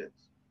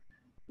benefits,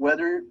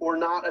 whether or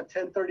not a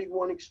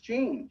 1031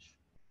 exchange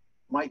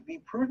might be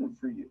prudent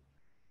for you.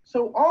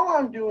 So all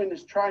I'm doing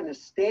is trying to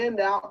stand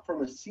out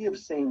from a sea of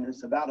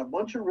sameness about a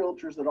bunch of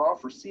realtors that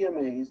offer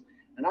CMAs.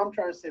 And I'm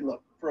trying to say,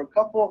 look, for a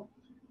couple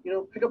you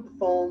know, pick up the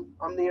phone.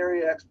 I'm the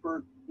area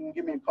expert. You can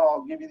give me a call.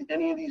 I'll give you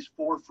any of these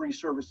 4 free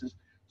services.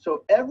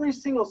 So every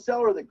single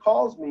seller that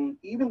calls me,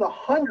 even the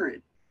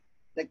 100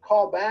 that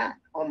call back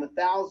on the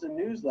 1,000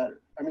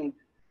 newsletter, I mean,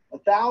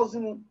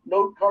 1,000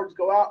 note cards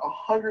go out,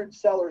 100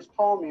 sellers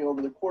call me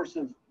over the course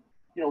of,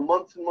 you know,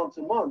 months and months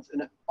and months,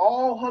 and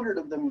all 100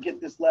 of them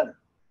get this letter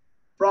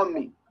from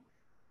me.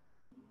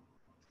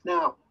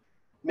 Now,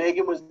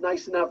 Megan was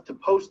nice enough to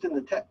post in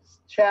the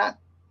text chat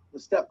the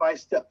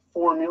step-by-step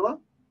formula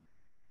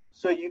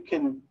so you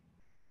can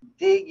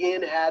dig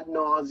in ad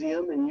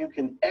nauseum and you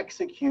can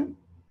execute.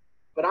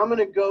 But I'm going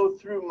to go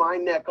through my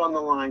neck on the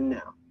line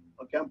now.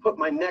 Okay, I'm putting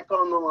my neck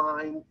on the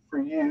line for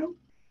you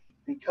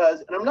because,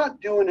 and I'm not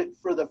doing it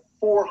for the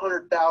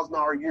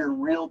 $400,000 a year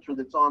realtor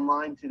that's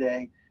online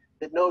today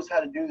that knows how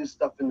to do this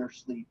stuff in their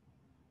sleep.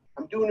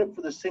 I'm doing it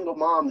for the single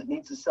mom that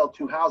needs to sell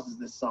 2 houses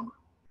this summer.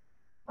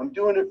 I'm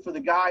doing it for the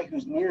guy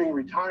who's nearing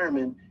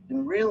retirement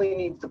and really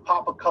needs to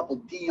pop a couple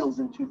deals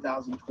in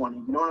 2020.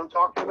 You know what I'm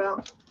talking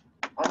about?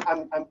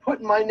 I'm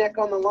putting my neck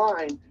on the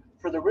line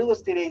for the real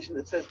estate agent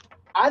that says,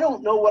 I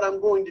don't know what I'm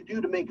going to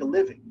do to make a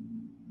living.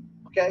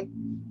 Okay?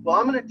 Well,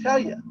 I'm going to tell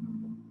you,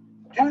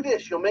 do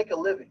this, you'll make a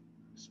living,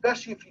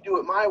 especially if you do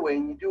it my way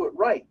and you do it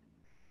right.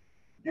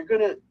 You're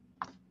going to,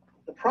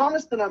 the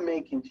promise that I'm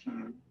making to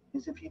you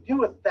is if you do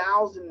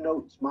 1,000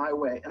 notes my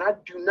way, and I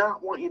do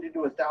not want you to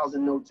do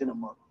 1,000 notes in a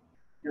month.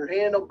 Your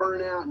hand will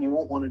burn out and you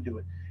won't want to do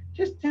it.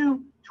 Just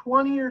do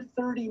 20 or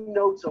 30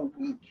 notes a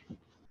week.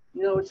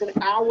 You know, it's an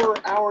hour,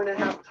 hour and a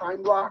half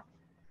time block.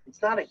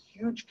 It's not a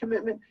huge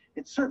commitment.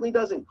 It certainly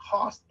doesn't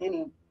cost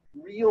any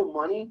real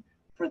money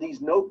for these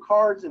note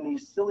cards and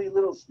these silly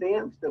little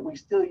stamps that we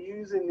still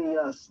use in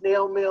the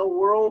snail mail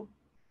world,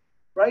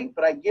 right?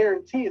 But I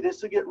guarantee you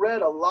this will get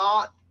read a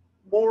lot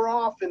more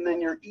often than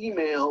your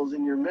emails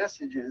and your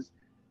messages.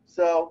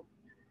 So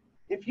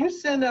if you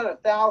send out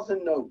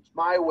 1,000 notes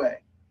my way,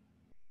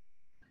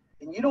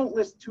 and you don't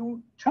list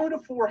two to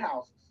 4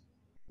 houses,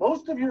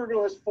 most of you are going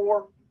to list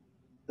 4.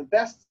 The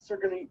best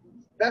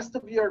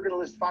of you are going to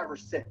list 5 or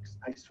 6.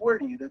 I swear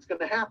to you, that's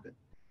going to happen.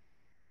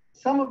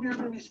 Some of you are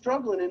going to be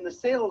struggling in the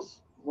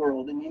sales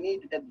world, and you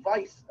need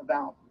advice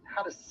about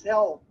how to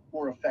sell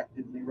more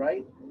effectively,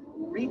 right?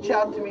 Reach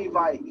out to me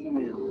via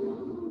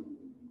email,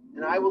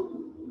 and I will.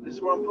 This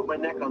is where I'm putting my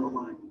neck on the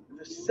line.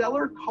 If a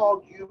seller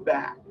called you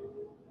back,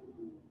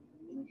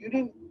 and you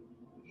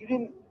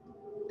didn't.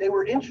 They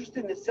were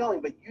interested in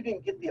selling, but you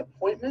didn't get the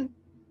appointment,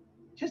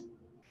 just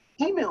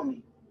email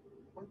me.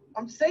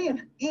 I'm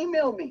saying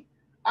email me.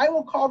 I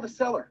will call the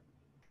seller,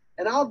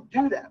 and I'll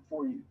do that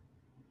for you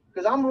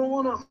because I'm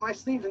rolling up my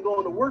sleeves and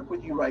going to work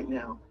with you right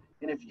now.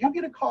 And if you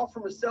get a call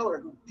from a seller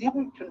who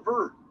didn't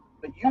convert,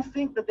 but you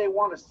think that they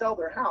want to sell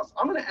their house,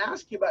 I'm going to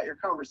ask you about your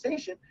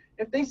conversation.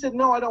 If they said,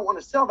 no, I don't want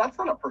to sell, that's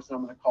not a person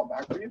I'm going to call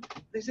back for you.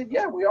 They said,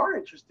 yeah, we are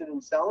interested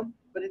in selling,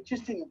 but it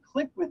just didn't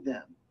click with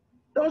them.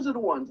 Those are the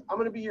ones. I'm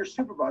going to be your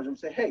supervisor. I'm going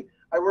to say, hey,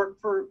 I work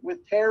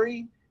with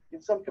Terry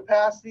in some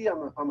capacity.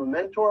 I'm a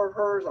mentor of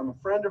hers. I'm a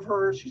friend of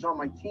hers. She's on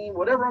my team,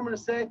 whatever I'm going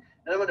to say. And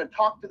I'm going to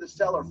talk to the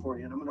seller for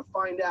you. And I'm going to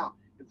find out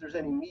if there's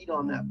any meat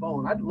on that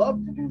bone. I'd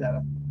love to do that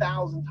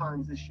 1,000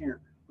 times this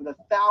year with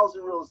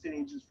 1,000 real estate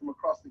agents from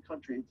across the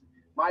country.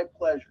 It's my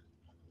pleasure.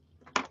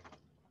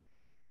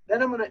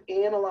 Then I'm going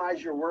to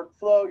analyze your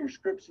workflow, your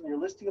scripts, and your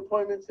listing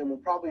appointments. And we'll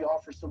probably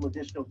offer some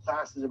additional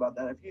classes about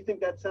that. If you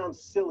think that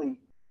sounds silly,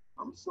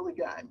 I'm a silly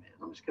guy, man.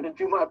 I'm just going to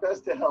do my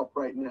best to help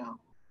right now.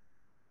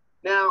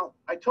 Now,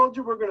 I told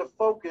you we're going to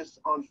focus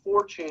on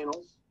 4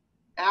 channels.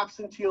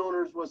 Absentee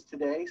owners was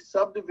today.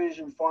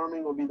 Subdivision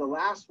farming will be the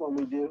last one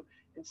we do.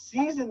 And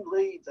seasoned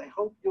leads, I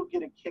hope you'll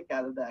get a kick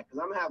out of that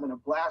because I'm having a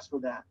blast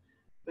with that.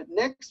 But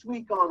next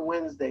week on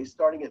Wednesday,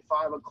 starting at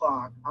 5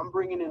 o'clock, I'm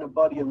bringing in a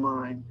buddy of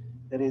mine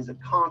that is a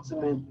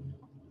consummate,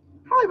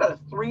 probably about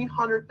a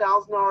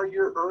 $300,000 a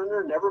year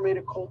earner, never made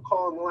a cold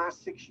call in the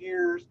last 6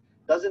 years.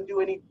 Doesn't do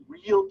any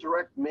real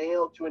direct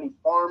mail to any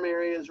farm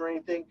areas or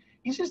anything.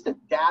 He's just a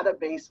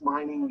database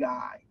mining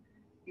guy.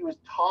 He was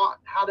taught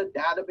how to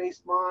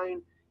database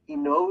mine. He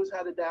knows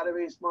how to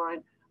database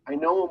mine. I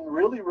know him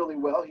really, really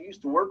well. He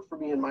used to work for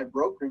me in my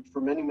brokerage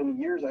for many, many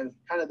years. I was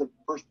kind of the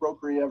first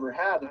broker he ever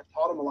had, and I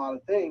taught him a lot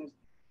of things.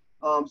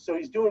 So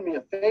he's doing me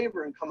a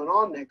favor and coming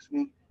on next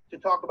week to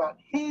talk about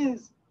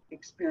his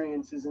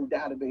experiences in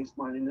database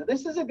mining. Now,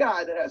 this is a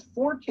guy that has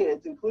 4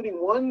 kids, including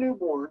 1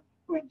 newborn,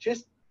 who he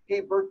just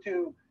gave birth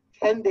to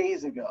 10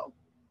 days ago,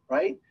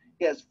 right?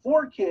 He has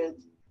 4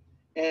 kids,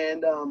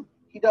 and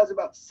he does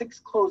about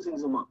 6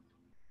 closings a month.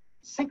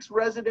 6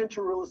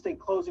 residential real estate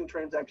closing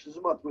transactions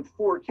a month with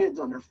 4 kids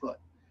underfoot.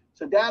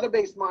 So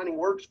database mining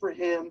works for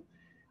him.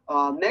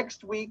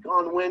 Next week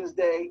on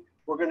Wednesday,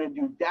 we're going to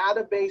do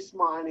database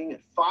mining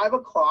at 5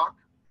 o'clock.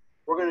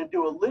 We're going to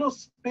do a little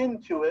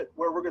spin to it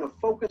where we're going to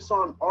focus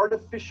on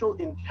artificial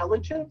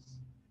intelligence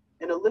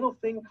and a little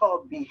thing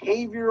called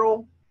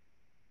behavioral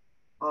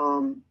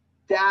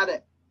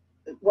data.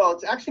 Well,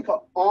 it's actually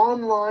called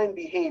online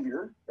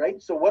behavior,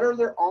 right? So what are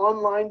their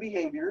online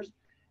behaviors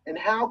and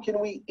how can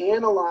we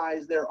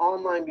analyze their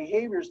online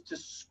behaviors to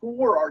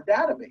score our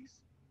database?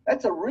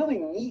 That's a really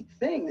neat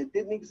thing that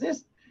didn't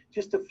exist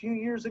just a few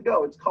years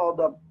ago. It's called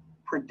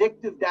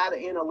predictive data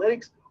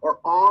analytics or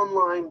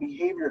online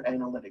behavior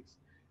analytics.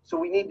 So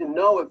we need to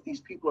know if these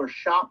people are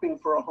shopping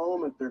for a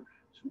home, if they're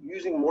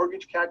using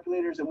mortgage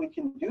calculators, and we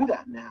can do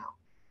that now.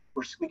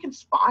 We can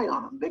spy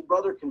on them. Big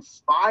Brother can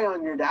spy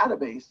on your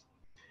database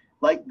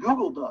like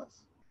Google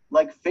does,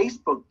 like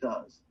Facebook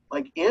does,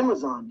 like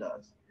Amazon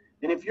does.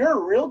 And if you're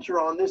a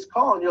realtor on this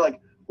call and you're like,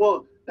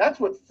 well,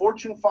 that's what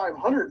Fortune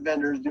 500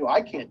 vendors do.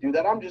 I can't do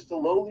that. I'm just a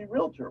lowly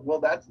realtor.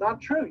 Well, that's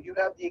not true. You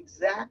have the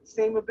exact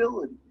same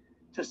ability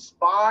to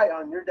spy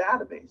on your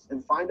database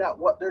and find out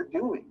what they're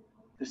doing,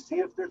 to see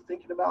if they're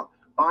thinking about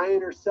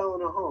buying or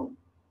selling a home.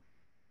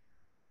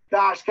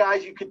 Gosh,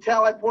 guys, you could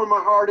tell I pour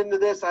my heart into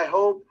this. I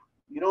hope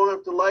you don't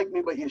have to like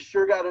me, but you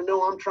sure got to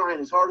know I'm trying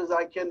as hard as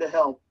I can to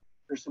help.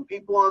 There's some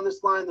people on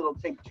this line that'll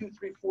take 2,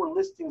 3, 4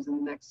 listings in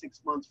the next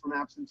 6 months from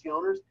absentee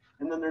owners.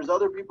 And then there's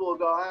other people who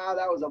go,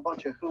 that was a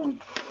bunch of hooey.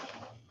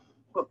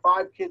 Put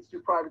 5 kids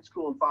through private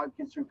school and 5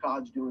 kids through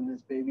college doing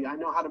this, baby. I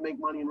know how to make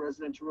money in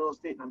residential real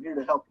estate, and I'm here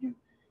to help you.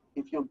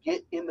 If you'll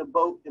get in the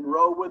boat and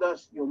row with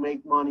us, you'll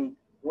make money.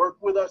 Work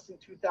with us in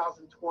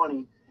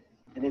 2020.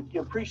 And if you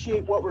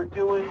appreciate what we're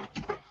doing,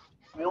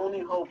 we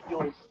only hope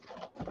you'll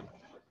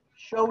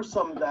show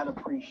some of that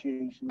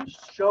appreciation,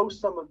 show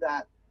some of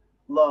that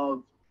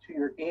love to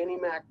your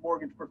AnnieMac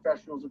mortgage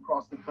professionals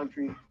across the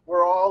country.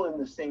 We're all in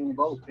the same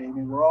boat,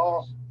 baby. We're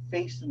all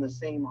facing the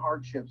same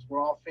hardships.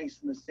 We're all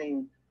facing the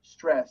same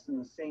stress and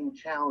the same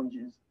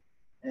challenges.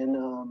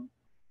 And,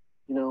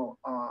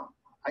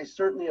 I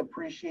certainly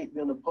appreciate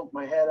being able to poke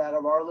my head out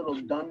of our little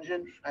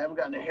dungeon. I haven't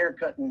gotten a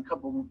haircut in a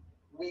couple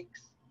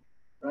weeks,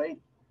 right?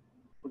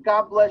 But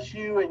God bless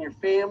you and your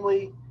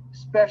family,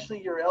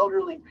 especially your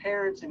elderly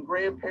parents and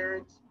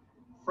grandparents,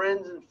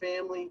 friends and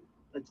family.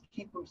 Let's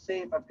keep them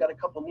safe. I've got a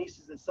couple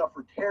nieces that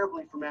suffer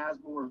terribly from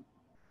asthma. We're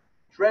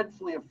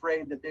dreadfully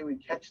afraid that they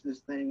would catch this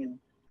thing and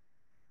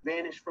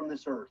vanish from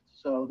this earth.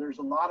 So there's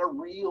a lot of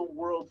real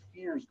world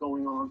fears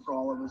going on for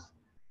all of us,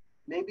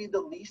 maybe the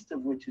least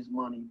of which is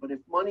money. But if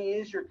money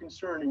is your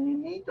concern and you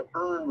need to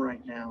earn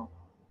right now,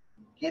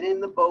 get in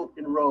the boat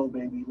and row,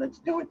 baby. Let's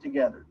do it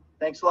together.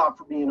 Thanks a lot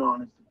for being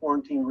on. It's the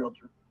Quarantined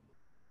Realtor.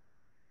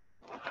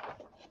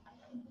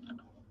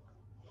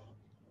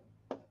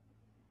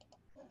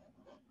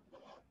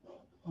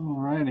 All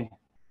righty.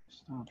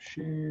 Stop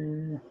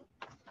share.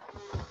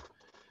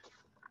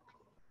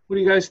 What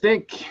do you guys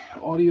think?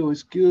 Audio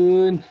is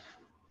good.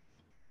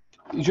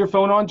 Is your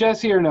phone on,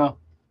 Jesse, or no?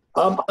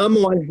 I'm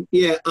on.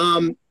 Yeah.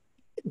 I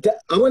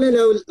want to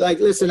know,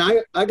 listen,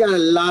 I got a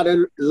lot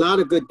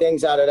of good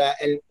things out of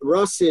that, and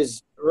Russ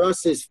is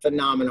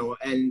phenomenal,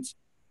 and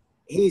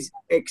he's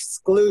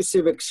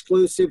exclusive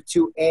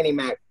to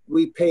AnnieMac.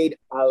 We paid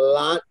a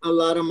lot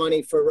of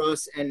money for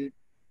Russ, and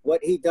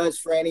what he does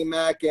for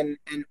AnnieMac and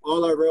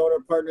all our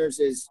realtor partners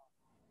is,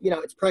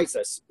 it's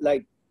priceless.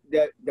 Like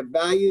the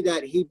value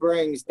that he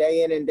brings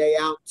day in and day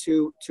out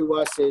to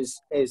us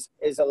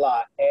is a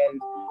lot. And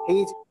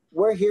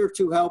we're here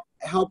to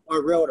help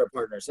our realtor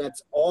partners.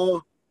 That's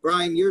all.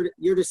 Brian,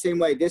 you're the same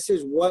way. This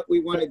is what we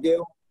want to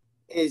do,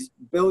 is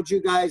build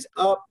you guys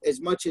up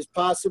as much as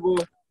possible.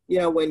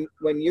 When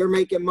you're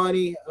making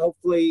money,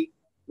 hopefully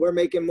we're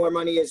making more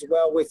money as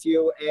well with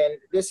you. And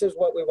this is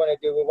what we want to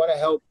do. We want to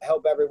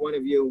help every one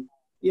of you,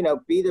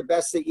 be the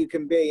best that you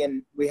can be.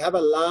 And we have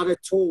a lot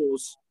of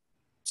tools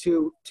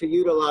to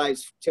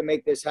utilize to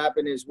make this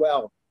happen as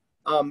well.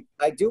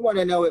 I do want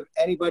to know if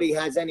anybody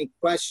has any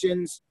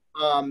questions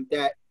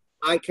that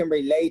I can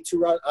relay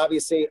to.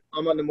 Obviously,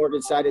 I'm on the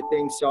mortgage side of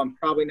things, so I'm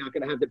probably not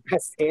going to have the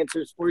best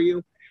answers for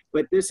you.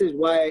 But this is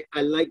why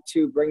I like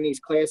to bring these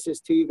classes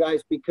to you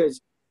guys,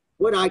 because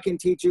what I can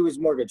teach you is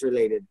mortgage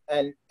related.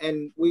 And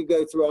we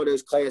go through all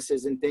those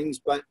classes and things,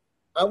 but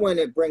I want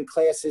to bring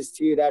classes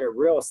to you that are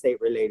real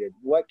estate related.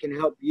 What can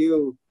help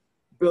you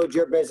build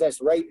your business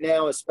right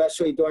now,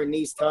 especially during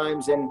these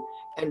times. And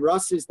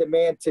Russ is the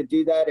man to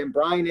do that, and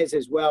Brian is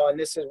as well. And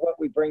this is what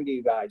we bring to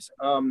you guys.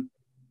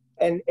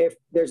 And if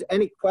there's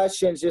any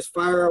questions, just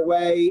fire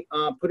away,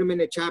 put them in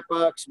the chat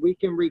box. We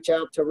can reach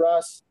out to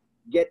Russ,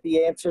 get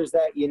the answers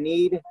that you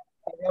need,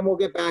 and then we'll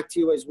get back to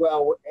you as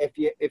well if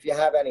you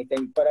have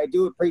anything. But I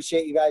do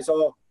appreciate you guys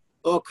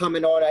all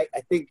coming on.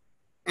 I think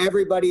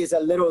everybody is a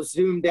little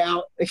zoomed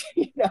out,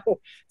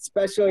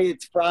 especially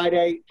it's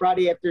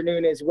Friday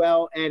afternoon as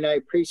well. And I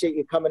appreciate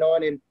you coming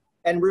on,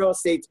 and real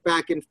estate's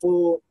back in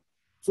full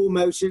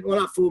motion. Well,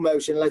 not full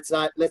motion. Let's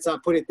not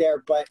put it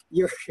there, but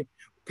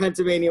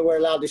Pennsylvania, we're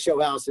allowed to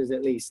show houses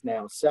at least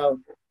now.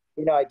 So,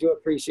 I do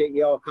appreciate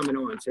you all coming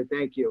on. So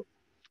thank you.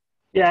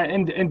 Yeah.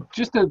 And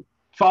just to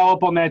follow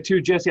up on that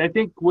too, Jesse, I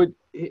think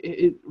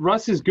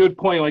Russ's good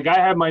point. Like I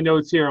have my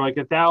notes here, like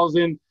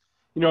 1,000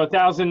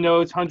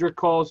 notes, 100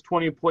 calls,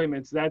 20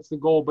 appointments. That's the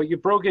goal. But you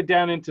broke it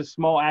down into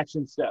small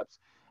action steps.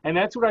 And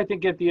that's what I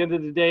think at the end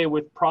of the day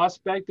with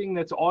prospecting,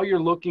 that's all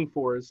you're looking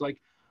for is like,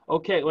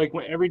 okay, like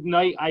every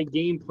night I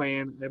game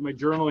plan. I have my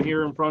journal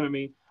here in front of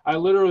me. I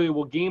literally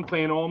will game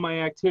plan all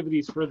my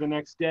activities for the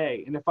next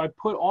day. And if I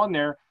put on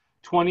there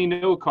 20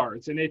 note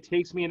cards, and it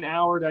takes me an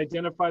hour to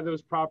identify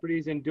those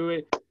properties and do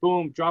it.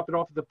 Boom, drop it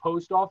off at the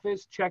post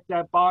office, check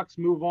that box,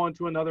 move on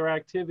to another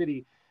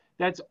activity.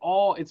 That's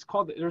all it's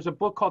called. There's a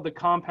book called The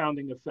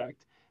Compounding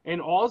Effect. And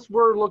all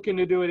we're looking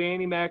to do at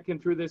AnnieMac and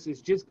through this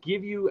is just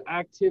give you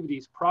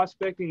activities,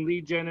 prospecting,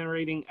 lead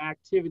generating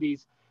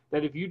activities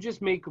that if you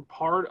just make a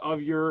part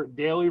of your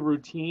daily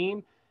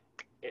routine,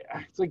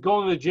 it's like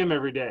going to the gym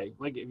every day.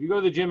 Like if you go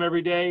to the gym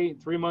every day,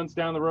 3 months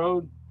down the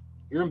road,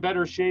 you're in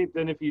better shape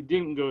than if you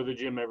didn't go to the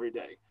gym every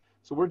day.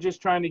 So we're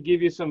just trying to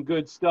give you some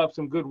good stuff,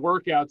 some good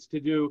workouts to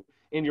do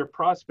in your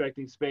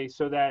prospecting space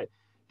so that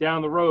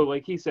down the road,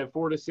 like he said,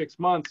 4 to 6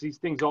 months, these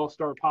things all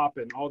start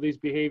popping. All these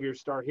behaviors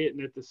start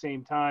hitting at the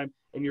same time,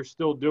 and you're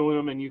still doing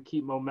them, and you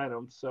keep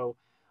momentum. So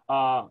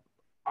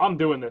I'm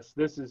doing this.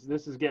 This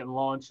is getting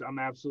launched. I'm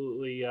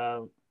absolutely.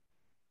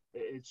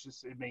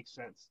 It makes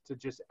sense to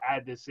just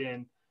add this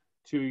in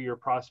to your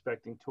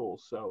prospecting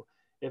tools. So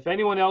if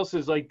anyone else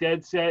is like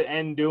dead set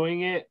and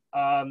doing it,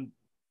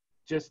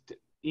 just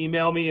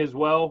email me as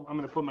well. I'm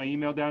going to put my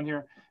email down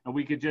here, and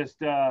we could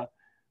just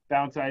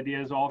bounce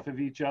ideas off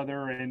of each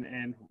other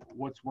and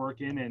what's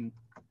working. And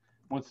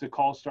once the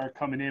calls start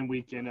coming in,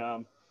 we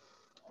can,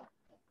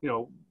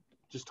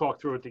 just talk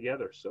through it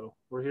together. So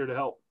we're here to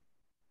help.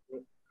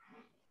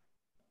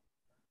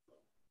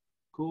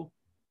 Cool.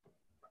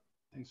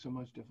 Thanks so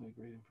much. Definitely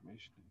great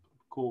information.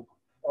 Cool.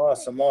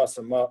 Awesome.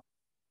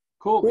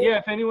 Cool. Yeah.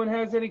 If anyone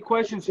has any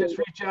questions, just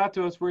reach out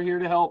to us. We're here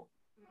to help.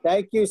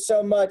 Thank you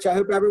so much. I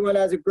hope everyone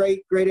has a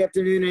great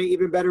afternoon and an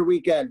even better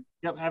weekend.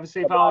 Yep. Have a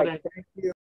safe holiday. Thank you.